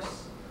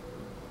marks,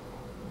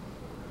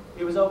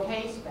 it was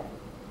okay spanking.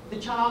 The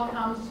child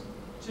comes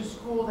to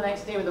school the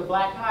next day with a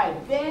black eye,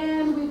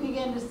 then we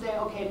begin to say,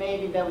 okay,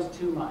 maybe that was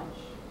too much,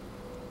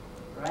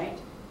 right?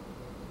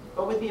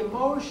 But with the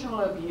emotional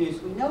abuse,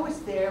 we know it's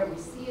there,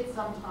 we see it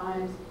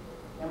sometimes,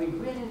 and we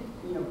grin,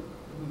 we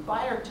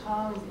bite our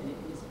tongues, and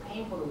it's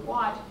painful to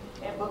watch,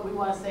 but we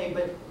want to say,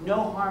 but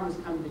no harm has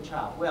come to the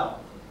child. Well,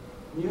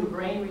 new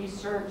brain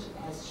research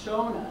has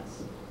shown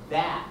us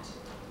that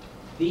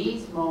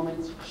these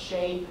moments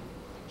shape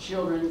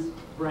children's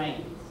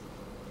brains.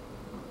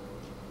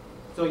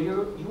 So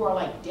you are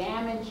like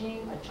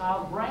damaging a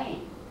child's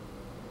brain.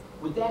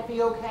 Would that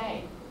be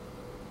okay?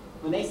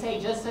 When they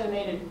say just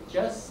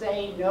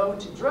say no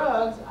to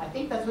drugs, I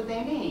think that's what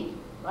they mean,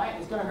 right?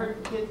 It's going to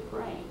hurt the kid's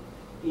brain.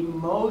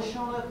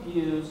 Emotional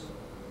abuse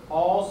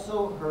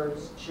also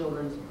hurts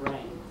children's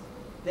brains.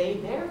 They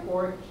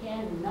therefore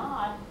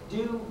cannot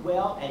do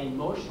well at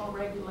emotional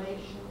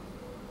regulation.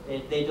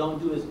 They don't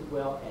do as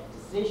well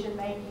at decision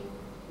making.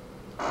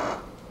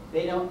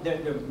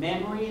 Their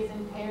memory is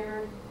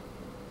impaired.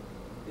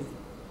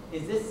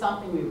 Is this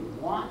something we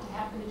want to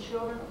happen to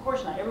children? Of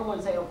course not. Everyone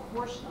would say, of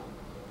course not.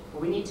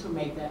 But we need to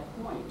make that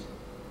point.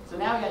 So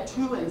now we got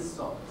two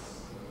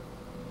insults.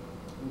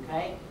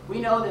 Okay? We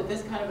know that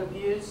this kind of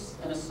abuse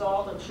and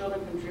assault of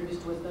children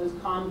contributes to a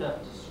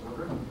conduct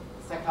disorder.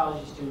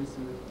 Psychology students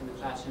in the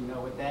classroom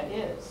know what that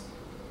is.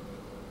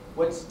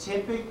 What's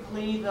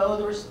typically, though,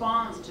 the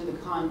response to the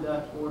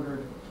conduct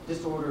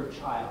disordered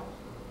child?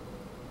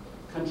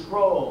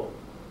 Control,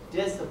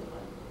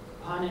 discipline,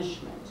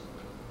 punishment,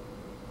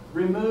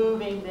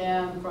 removing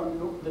them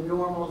from the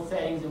normal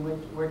settings in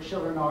where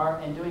children are,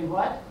 and doing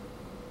what?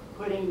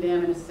 Putting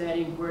them in a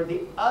setting where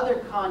the other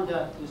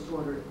conduct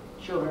disordered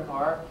children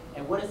are.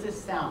 And what does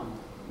this sound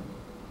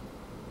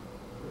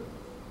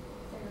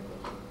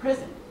like?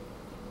 Prison.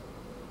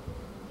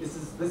 This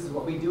is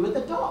what we do with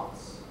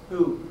adults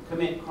who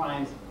commit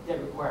crimes that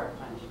require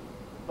punishment.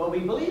 But we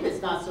believe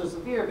it's not so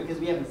severe because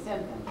we haven't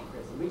sent them to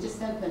prison. We just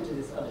sent them to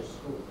this other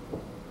school.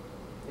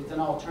 It's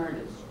an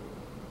alternative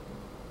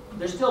school.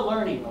 They're still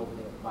learning over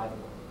there, by the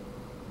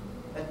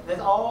way. That's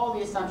all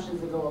the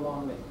assumptions that go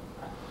along with it.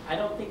 I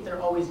don't think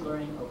they're always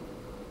learning over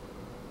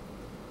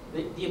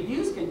there. The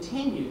abuse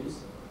continues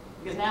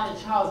because now the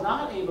child is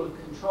not able to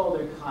control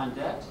their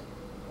conduct,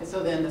 and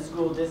so then the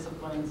school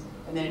disciplines,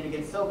 and then if it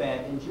gets so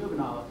bad, then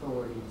juvenile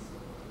authorities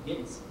get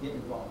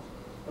involved.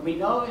 And we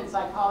know in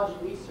psychology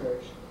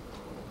research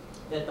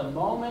that the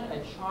moment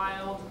a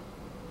child,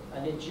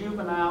 a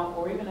juvenile,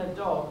 or even an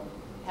adult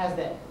has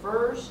that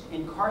first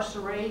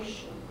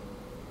incarceration,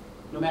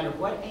 no matter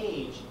what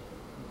age,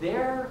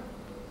 their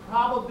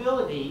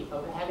probability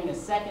of having a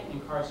second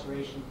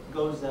incarceration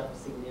goes up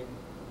significantly.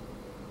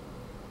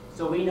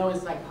 So we know in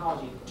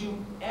psychology, do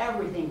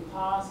everything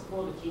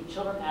possible to keep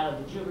children out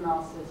of the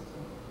juvenile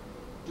system,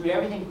 do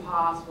everything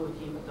possible to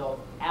keep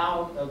adults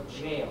out of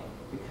jail,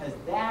 because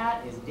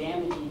that is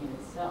damaging in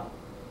itself.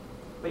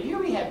 But here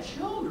we have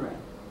children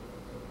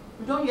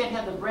who don't yet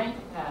have the brain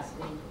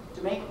capacity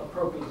to make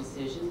appropriate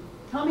decisions,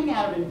 coming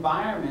out of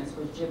environments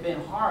which have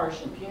been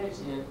harsh and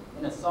punitive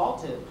and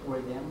assaultive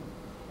toward them,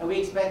 and we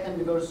expect them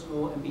to go to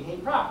school and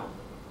behave properly.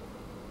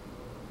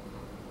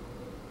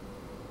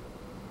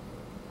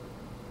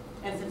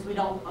 And since we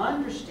don't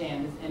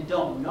understand this and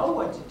don't know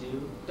what to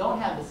do,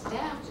 don't have the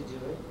staff to do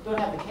it, don't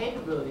have the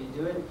capability to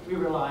do it, we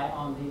rely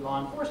on the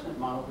law enforcement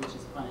model, which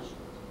is punishment.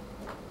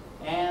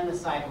 And the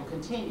cycle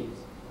continues.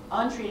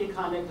 Untreated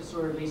conduct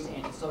disorder leads to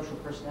antisocial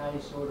personality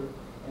disorder,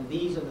 and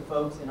these are the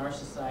folks in our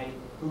society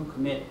who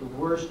commit the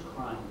worst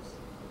crimes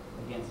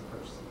against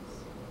persons.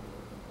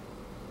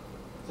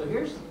 So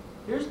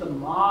here's the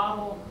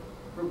model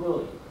for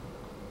bullying.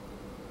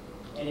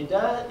 And it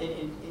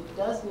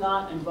does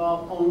not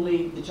involve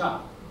only the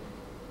child.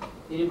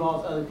 It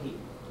involves other people.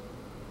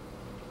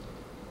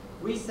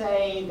 We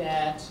say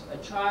that a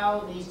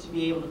child needs to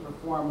be able to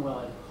perform well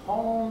at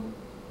home,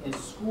 in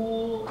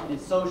school, and in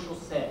social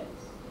settings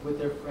with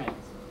their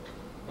friends.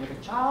 And if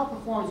a child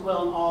performs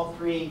well in all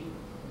three,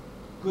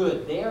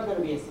 good, they are going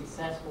to be a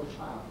successful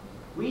child.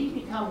 We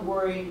become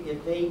worried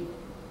if they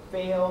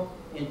fail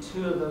in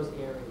two of those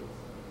areas.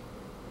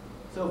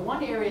 So if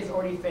one area is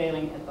already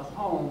failing at the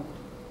home,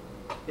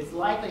 it's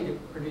likely to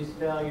produce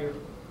failure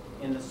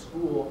in the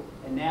school,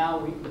 and now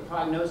the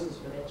prognosis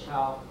for that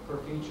child for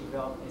future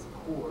development is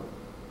poor.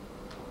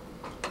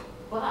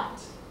 But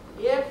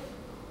if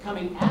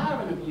coming out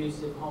of an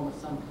abusive home of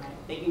some kind,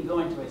 they can go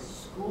into a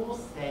school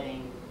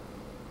setting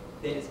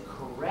that is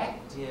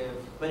corrective,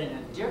 but in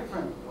a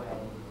different way,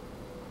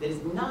 that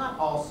is not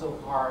also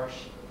harsh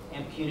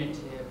and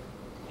punitive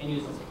and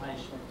uses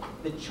punishment,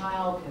 the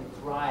child can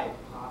thrive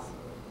possibly.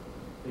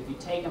 But if you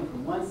take them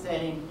from one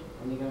setting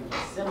and they go into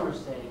a similar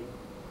setting,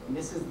 and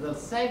this is the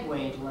segue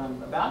into what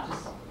I'm about to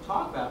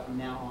talk about from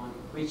now on,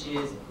 which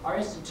is our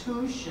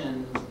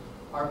institutions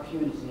are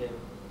punitive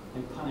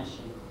and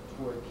punishing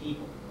toward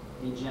people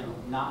in general,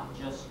 not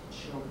just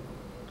children.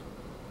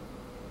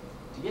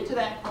 To get to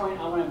that point,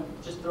 I want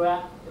to just throw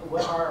out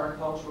what are our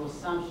cultural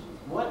assumptions.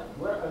 What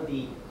are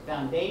the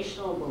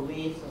foundational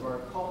beliefs of our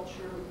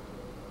culture?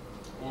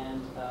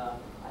 And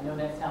I know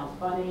that sounds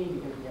funny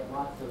because we have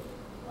lots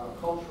of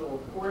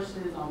cultural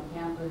courses on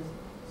campus.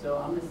 So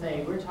I'm going to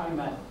say we're talking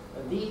about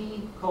the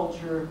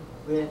culture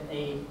with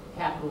a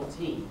capital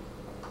T.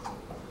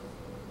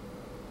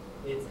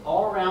 It's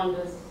all around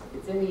us.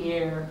 It's in the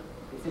air.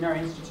 It's in our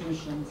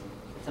institutions.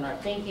 It's in our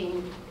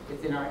thinking.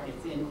 It's in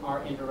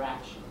our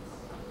interactions.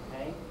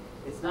 Okay?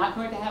 It's not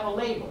going to have a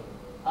label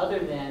other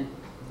than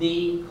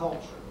the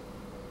culture.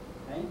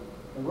 Okay?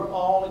 And we're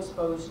all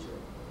exposed to it.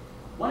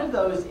 One of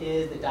those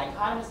is that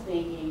dichotomous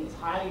thinking is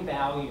highly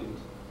valued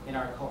in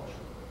our culture.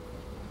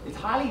 It's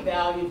highly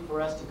valued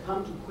for us to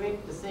come to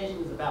quick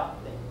decisions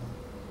about things.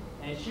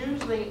 And it's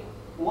usually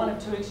one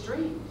of two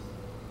extremes.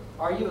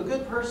 Are you a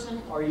good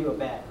person or are you a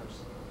bad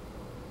person?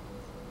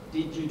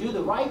 Did you do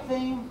the right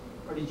thing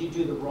or did you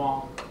do the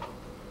wrong thing?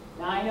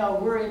 Now I know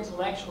we're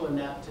intellectual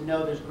enough to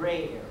know there's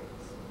gray areas.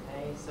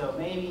 Okay? So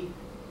maybe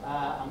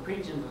I'm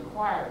preaching to the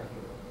choir here.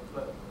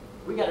 But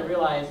we got to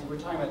realize we're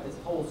talking about this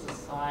whole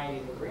society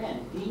that we're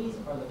in. These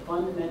are the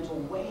fundamental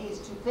ways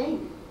to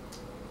think.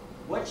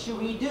 What should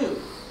we do?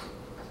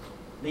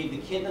 Leave the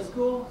kid in the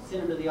school,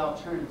 send him to the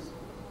alternative school.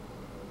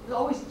 There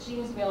always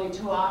seems to be only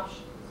two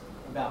options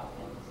about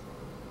things.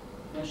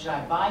 You know, should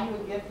I buy you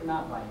a gift or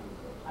not buy you a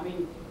gift? I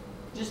mean,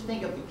 just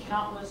think of the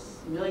countless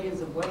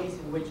millions of ways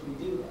in which we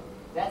do that.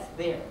 That's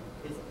there.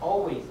 It's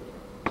always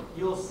there.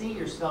 You'll see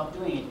yourself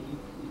doing it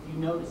if you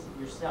notice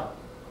it yourself.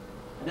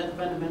 Another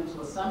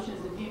fundamental assumption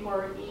is that people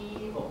are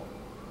evil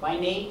by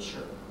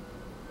nature.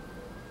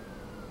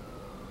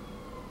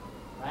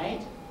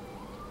 Right?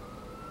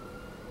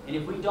 And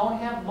if we don't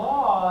have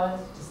laws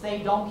to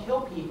say don't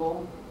kill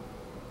people,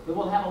 then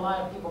we'll have a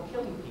lot of people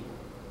killing people.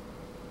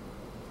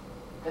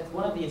 That's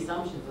one of the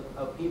assumptions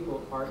of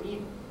people are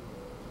evil.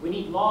 We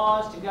need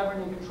laws to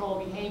govern and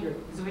control behavior.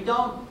 Because if we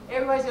don't,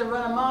 everybody's going to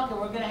run amok and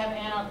we're going to have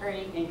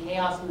anarchy and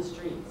chaos in the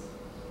streets.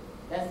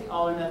 That's the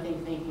all or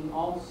nothing thinking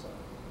also.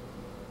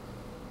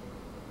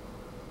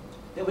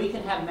 That we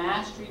can have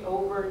mastery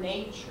over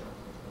nature.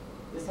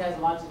 This has a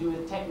lot to do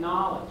with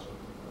technology,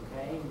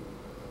 okay?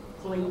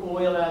 Pulling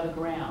oil out of the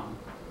ground,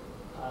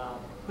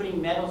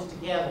 putting metals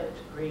together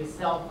to create a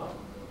cell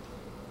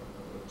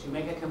phone, to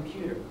make a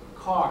computer,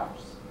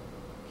 cars,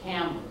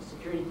 cameras,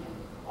 security cameras.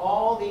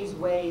 All these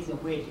ways in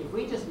which, if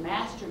we just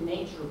master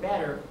nature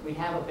better, we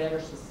have a better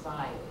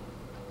society.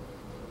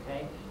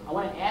 Okay? I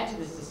want to add to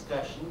this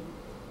discussion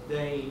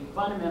the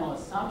fundamental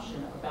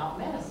assumption about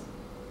medicine,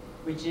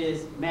 which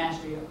is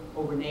mastery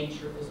over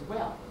nature as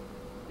well.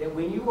 That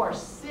when you are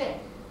sick,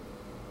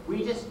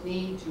 we just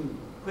need to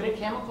put a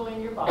chemical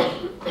in your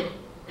body,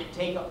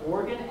 take an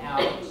organ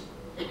out,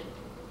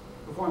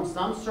 perform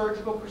some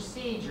surgical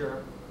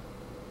procedure,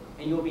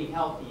 and you'll be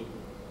healthy again.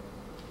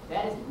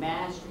 That is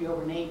mastery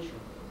over nature.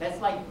 That's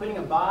like putting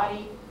a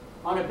body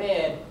on a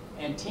bed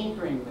and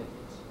tinkering with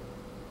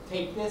it.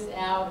 Take this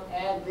out,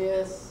 add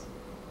this,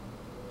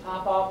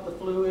 top off the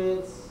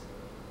fluids,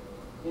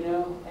 you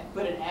know,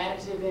 put an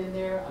additive in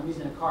there. I'm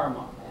using a car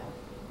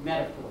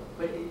metaphor.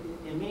 But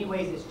in many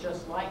ways, it's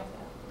just like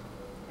that.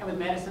 And with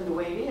medicine the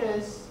way it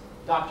is,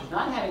 doctors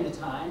not having the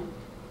time,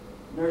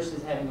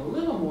 nurses having a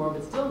little more,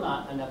 but still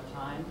not enough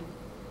time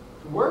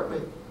to work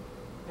with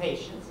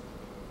patients.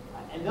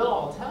 And they'll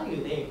all tell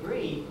you, they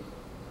agree,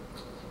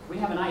 we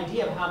have an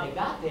idea of how they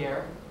got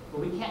there, but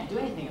we can't do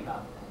anything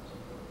about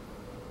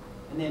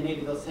that. And then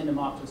maybe they'll send them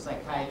off to a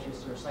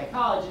psychiatrist or a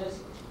psychologist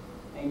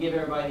and give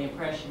everybody the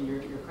impression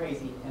you're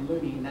crazy and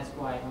loony, and that's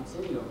why I'm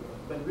sending you over there.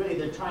 But really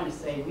they're trying to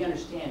say, we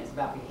understand it's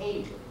about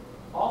behavior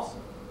also.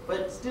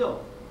 But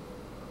still,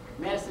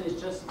 medicine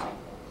is just like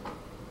that.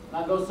 And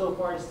I'll go so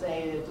far to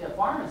say that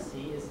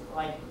pharmacy is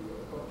like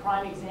a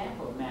prime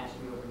example of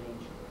mastery over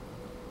nature.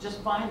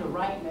 Just find the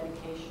right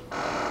medication.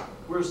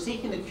 We're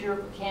seeking the cure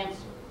for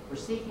cancer. We're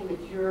seeking the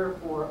cure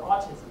for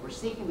autism. We're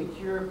seeking the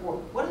cure for,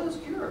 what are those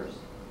cures?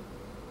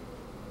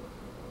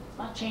 It's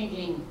not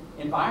changing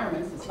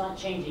environments. It's not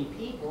changing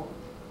people.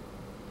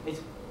 It's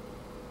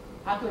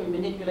how can we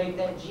manipulate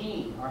that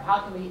gene? Or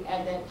how can we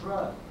add that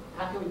drug?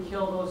 How can we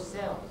kill those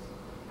cells?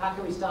 How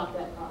can we stop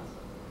that process?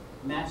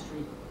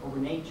 Mastery over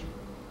nature.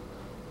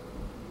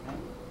 Okay?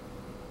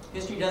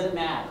 History doesn't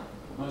matter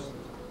most of the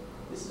time.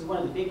 This is one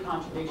of the big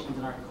contradictions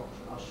in our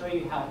culture. I'll show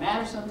you how it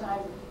matters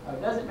sometimes, how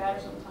it doesn't matter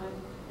sometimes.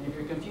 And if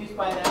you're confused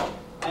by that,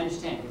 I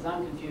understand, because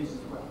I'm confused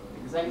as well.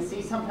 Because I can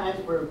see sometimes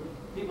where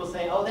people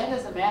say, oh, that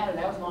doesn't matter,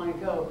 that was long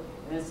ago.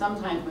 And then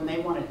sometimes when they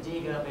want to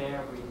dig up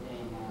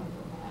everything out of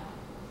the past.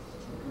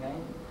 Okay?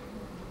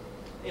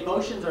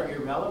 Emotions are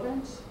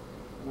irrelevant.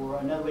 Or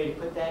another way to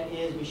put that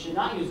is we should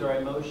not use our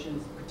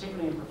emotions,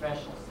 particularly in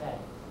professional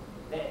settings.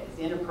 That it's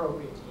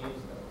inappropriate to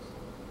use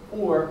those.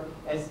 Or,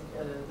 as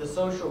the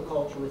social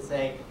culture would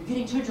say, you're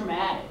getting too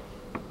dramatic.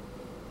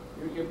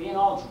 You're being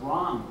all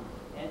drama.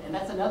 And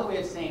that's another way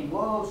of saying,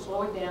 whoa,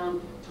 slow it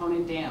down, tone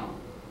it down.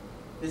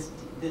 This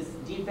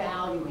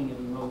devaluing of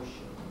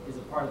emotion is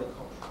a part of the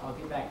culture. I'll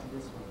get back to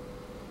this one.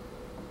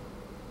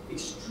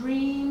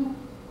 Extreme,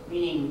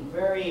 meaning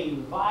very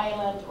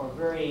violent or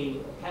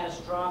very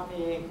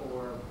catastrophic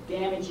or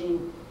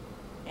damaging,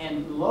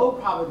 and low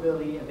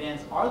probability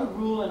events are the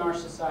rule in our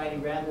society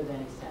rather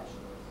than exceptions.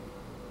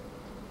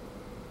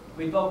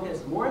 We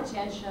focus more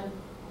attention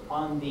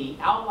on the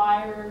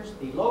outliers,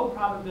 the low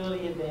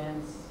probability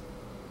events,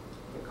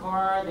 the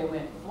car that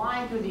went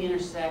flying through the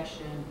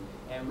intersection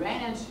and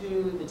ran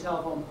into the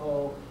telephone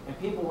pole and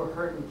people were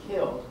hurt and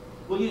killed.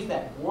 We'll use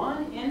that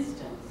one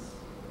instance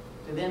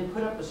to then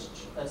put up a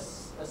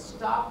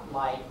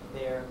stoplight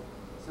there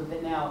so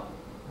that now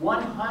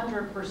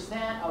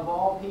 100% of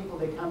all people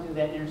that come through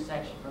that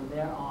intersection from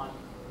there on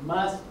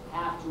must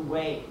have to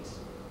wait.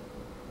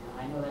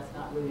 Now, I know that's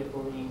not really a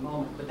bullying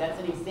moment, but that's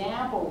an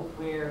example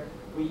where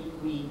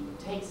we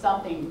take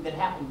something that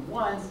happened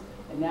once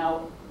and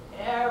now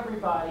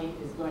everybody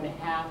is going to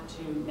have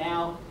to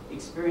now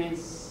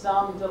experience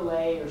some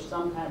delay or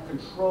some kind of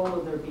control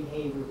of their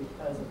behavior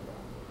because of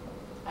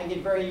that. I get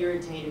very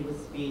irritated with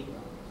speed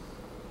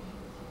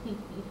bumps.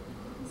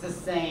 It's the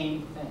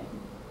same thing,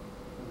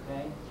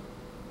 okay?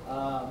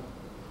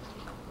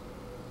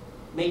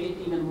 Make it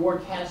even more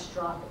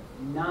catastrophic.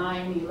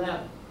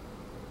 9/11,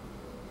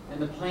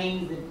 and the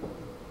planes that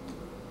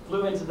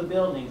flew into the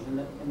buildings in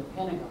the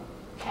Pentagon.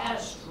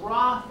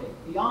 Catastrophic,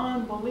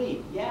 beyond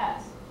belief,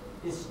 yes.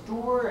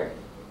 Historic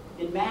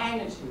in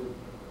magnitude,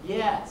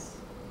 yes.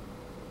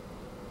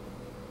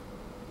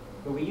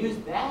 But we use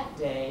that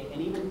day,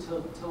 and even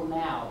till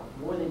now,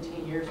 more than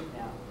 10 years from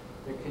now,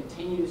 there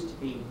continues to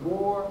be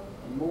more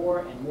and more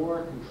and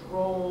more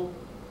control,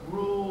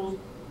 rules,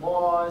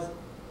 laws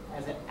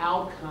as an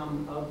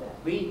outcome of that.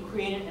 We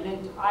created an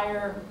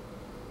entire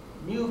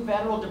new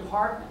federal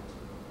department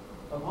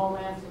of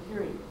Homeland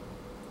Security,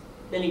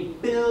 spending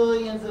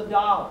billions of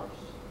dollars,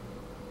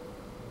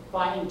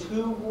 fighting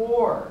 2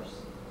 wars,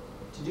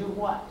 to do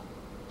what?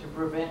 To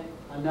prevent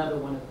another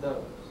one of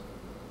those.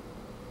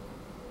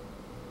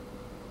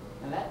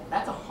 Now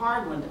that's a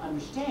hard one to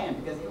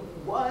understand because it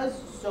was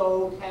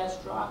so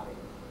catastrophic,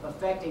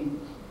 affecting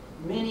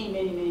many,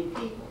 many, many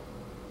people.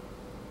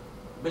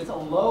 But it's a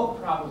low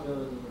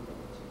probability event.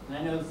 And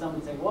I know some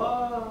would say,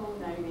 whoa,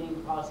 now you're getting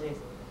into politics.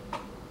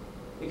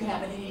 It could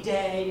happen any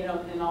day, you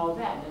know, and all of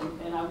that.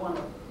 And I want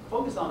to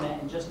focus on that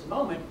in just a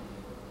moment.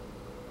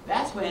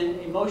 That's when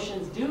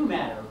emotions do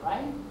matter,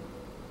 right?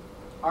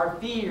 Our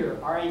fear,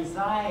 our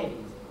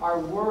anxieties, our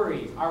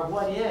worries, our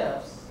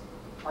what-ifs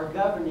are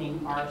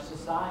governing our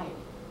society.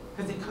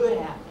 Because it could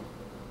happen.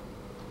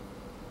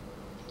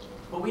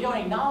 But we don't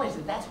acknowledge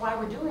that that's why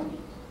we're doing it.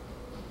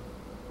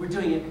 We're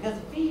doing it because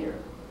of fear.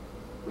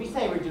 We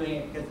say we're doing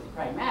it because it's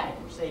pragmatic,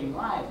 we're saving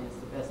lives, and it's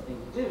the best thing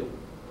to do.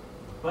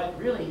 But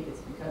really, it's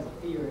because of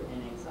fear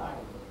and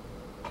anxiety.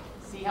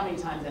 See how many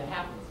times that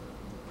happens.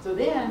 So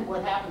then,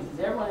 what happens is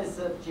everyone is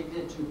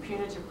subjected to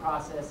punitive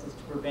processes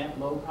to prevent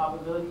low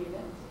probability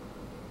events.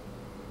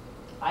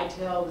 I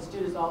tell the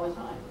students all the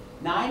time,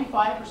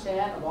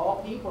 95% of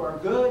all people are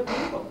good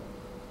people.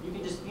 You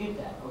can dispute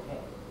that, okay.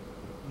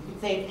 You can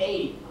say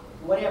 80,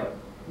 whatever.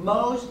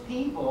 Most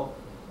people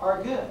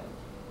are good.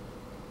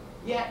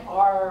 Yet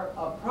our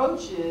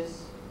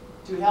approaches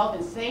to health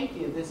and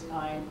safety of this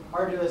kind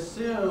are to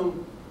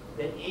assume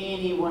that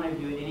any one of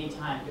you at any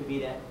time could be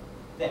that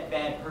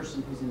bad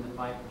person who's in the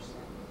 5%.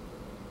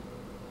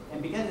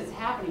 And because it's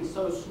happening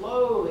so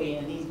slowly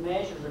and these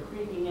measures are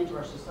creeping into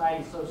our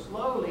society so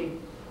slowly,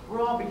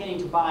 we're all beginning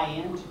to buy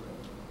into it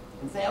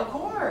and say, of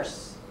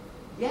course,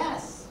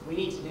 yes, we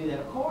need to do that,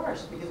 of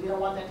course, because we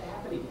don't want that to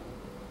happen again.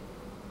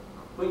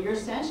 But you're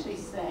essentially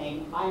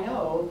saying, I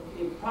know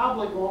it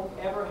probably won't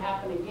ever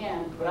happen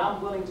again, but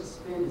I'm willing to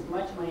spend as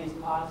much money as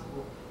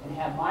possible and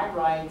have my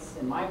rights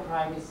and my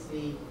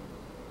privacy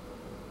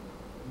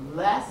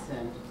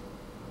lessened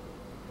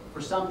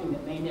for something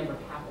that may never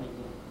happen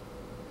again.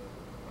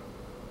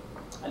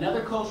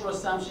 Another cultural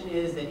assumption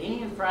is that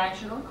any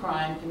infraction or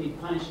crime can be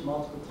punished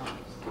multiple times.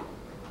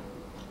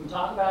 We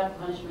talk about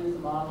punishment as a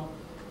model,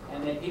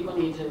 and that people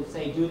need to,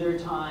 say, do their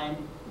time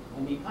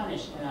and be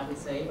punished. And I would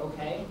say,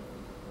 okay,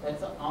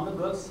 that's on the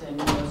books, and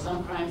you know,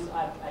 some crimes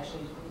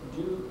actually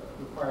do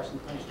require some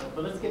punishment.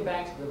 But let's get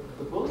back to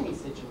the bullying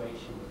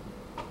situation.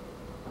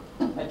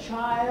 A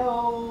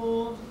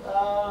child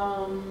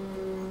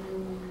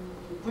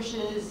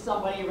pushes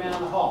somebody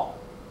around the hall.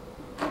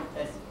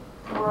 That's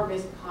poor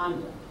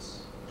misconduct.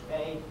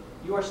 Okay?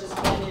 You are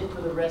suspended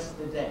for the rest of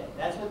the day.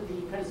 That's what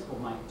the principal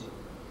might do.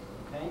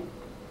 Okay?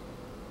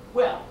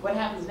 Well, what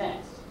happens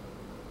next?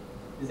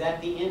 Is that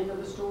the end of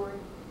the story?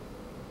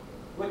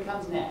 What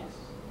comes next?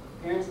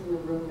 Parents in the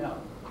room know.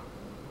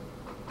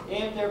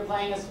 If they're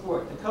playing a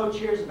sport, the coach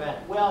hears about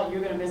it. Well,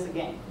 you're going to miss a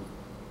game.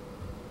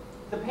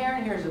 The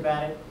parent hears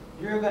about it.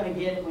 You're going to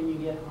get it when you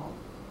get home.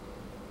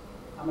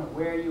 I'm going to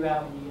wear you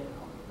out when you get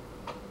home.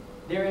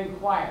 They're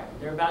inquiring.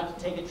 They're about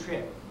to take a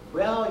trip.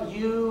 Well,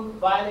 you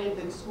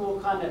violated the school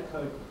conduct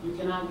code. You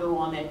cannot go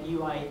on that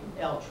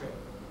UIL trip.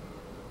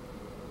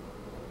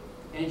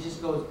 And it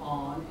just goes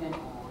on and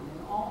on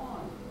and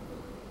on.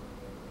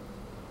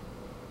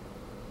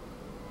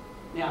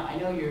 Now, I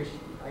know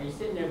are you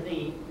sitting there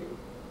thinking,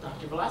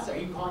 Dr. Velasquez, are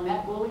you calling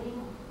that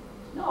bullying?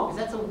 No, because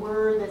that's a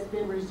word that's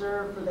been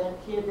reserved for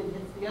that kid that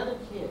hits the other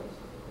kids,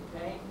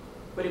 okay?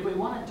 But if we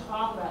want to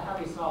talk about how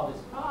we solve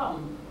this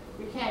problem,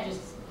 we can't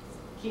just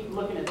keep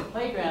looking at the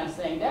playground and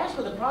saying, that's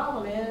where the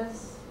problem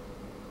is.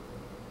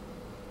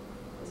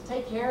 Let's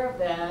take care of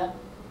that,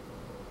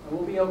 and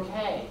we'll be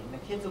okay, and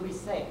the kids will be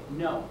safe.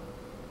 No.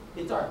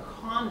 It's our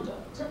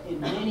conduct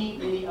in many,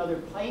 many other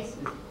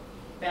places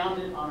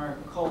founded on our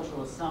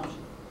cultural assumptions.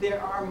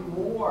 There are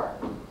more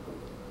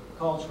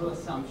cultural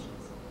assumptions.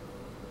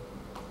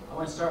 I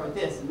want to start with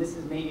this, and this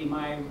is maybe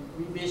my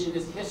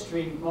revisionist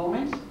history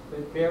moment,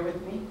 but bear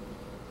with me.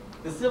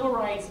 The civil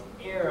rights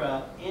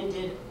era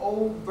ended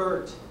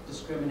overt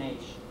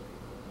discrimination,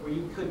 where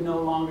you could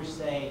no longer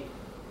say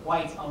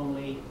whites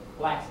only,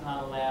 blacks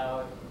not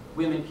allowed,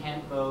 women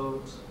can't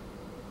vote,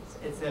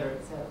 etc.,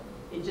 etc.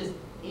 It just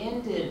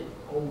ended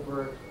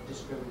overt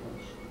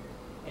discrimination.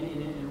 And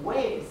in a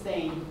way, it's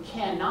saying you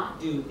cannot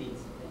do these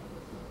things.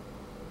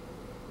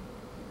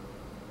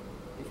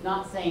 It's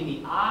not saying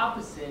the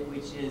opposite,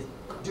 which is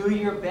do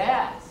your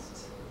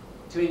best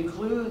to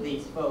include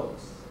these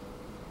folks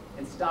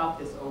and stop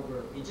this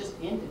overt. It just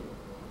ended.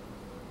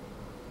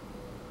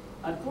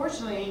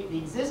 Unfortunately, the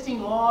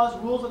existing laws,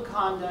 rules of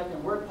conduct,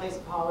 and workplace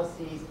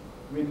policies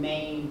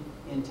remain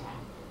intact.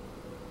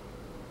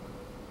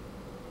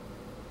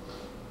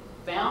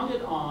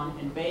 Founded on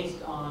and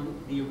based on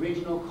the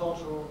original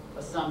cultural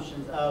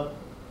assumptions of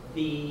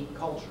the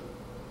culture.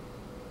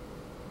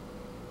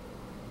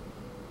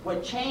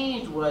 What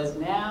changed was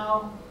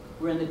now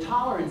we're in the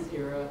tolerance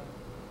era,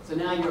 so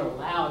now you're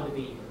allowed to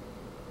be here.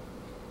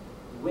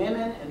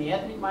 Women and the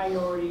ethnic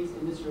minorities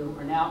in this room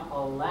are now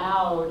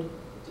allowed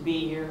to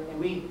be here, and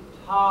we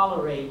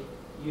tolerate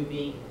you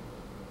being here.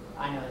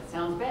 I know that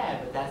sounds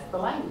bad, but that's the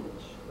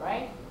language,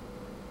 right?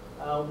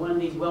 One of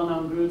these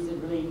well-known groups that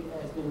really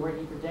has been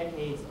working for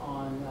decades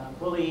on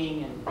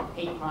bullying and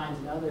hate crimes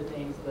and other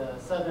things, the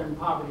Southern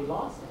Poverty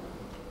Law Center.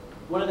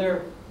 One of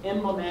their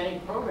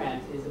emblematic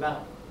programs is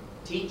about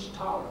teach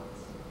tolerance.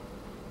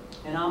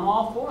 And I'm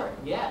all for it,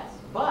 yes,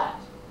 but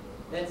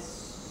that's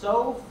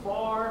so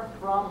far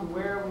from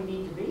where we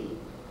need to be.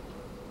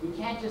 We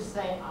can't just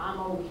say, I'm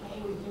okay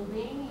with you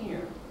being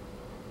here.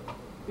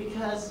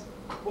 Because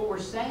what we're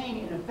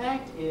saying, in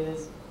effect,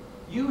 is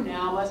you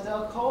now must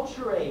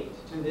acculturate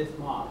to this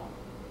model.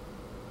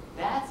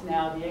 That's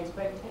now the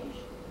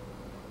expectation.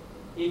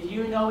 If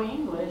you know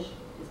English,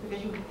 it's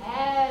because you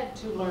had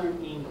to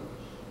learn English.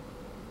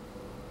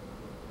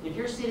 If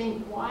you're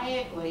sitting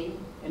quietly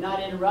and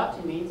not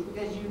interrupting me, it's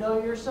because you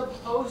know you're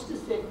supposed to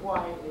sit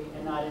quietly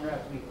and not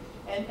interrupt me.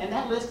 And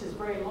that list is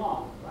very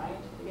long, right?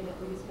 We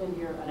can spend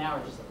here an hour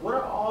just saying, what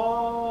are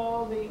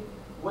all the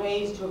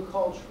ways to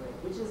acculturate?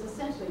 Which is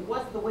essentially,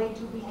 what's the way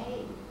to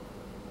behave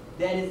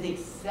that is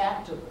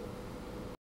acceptable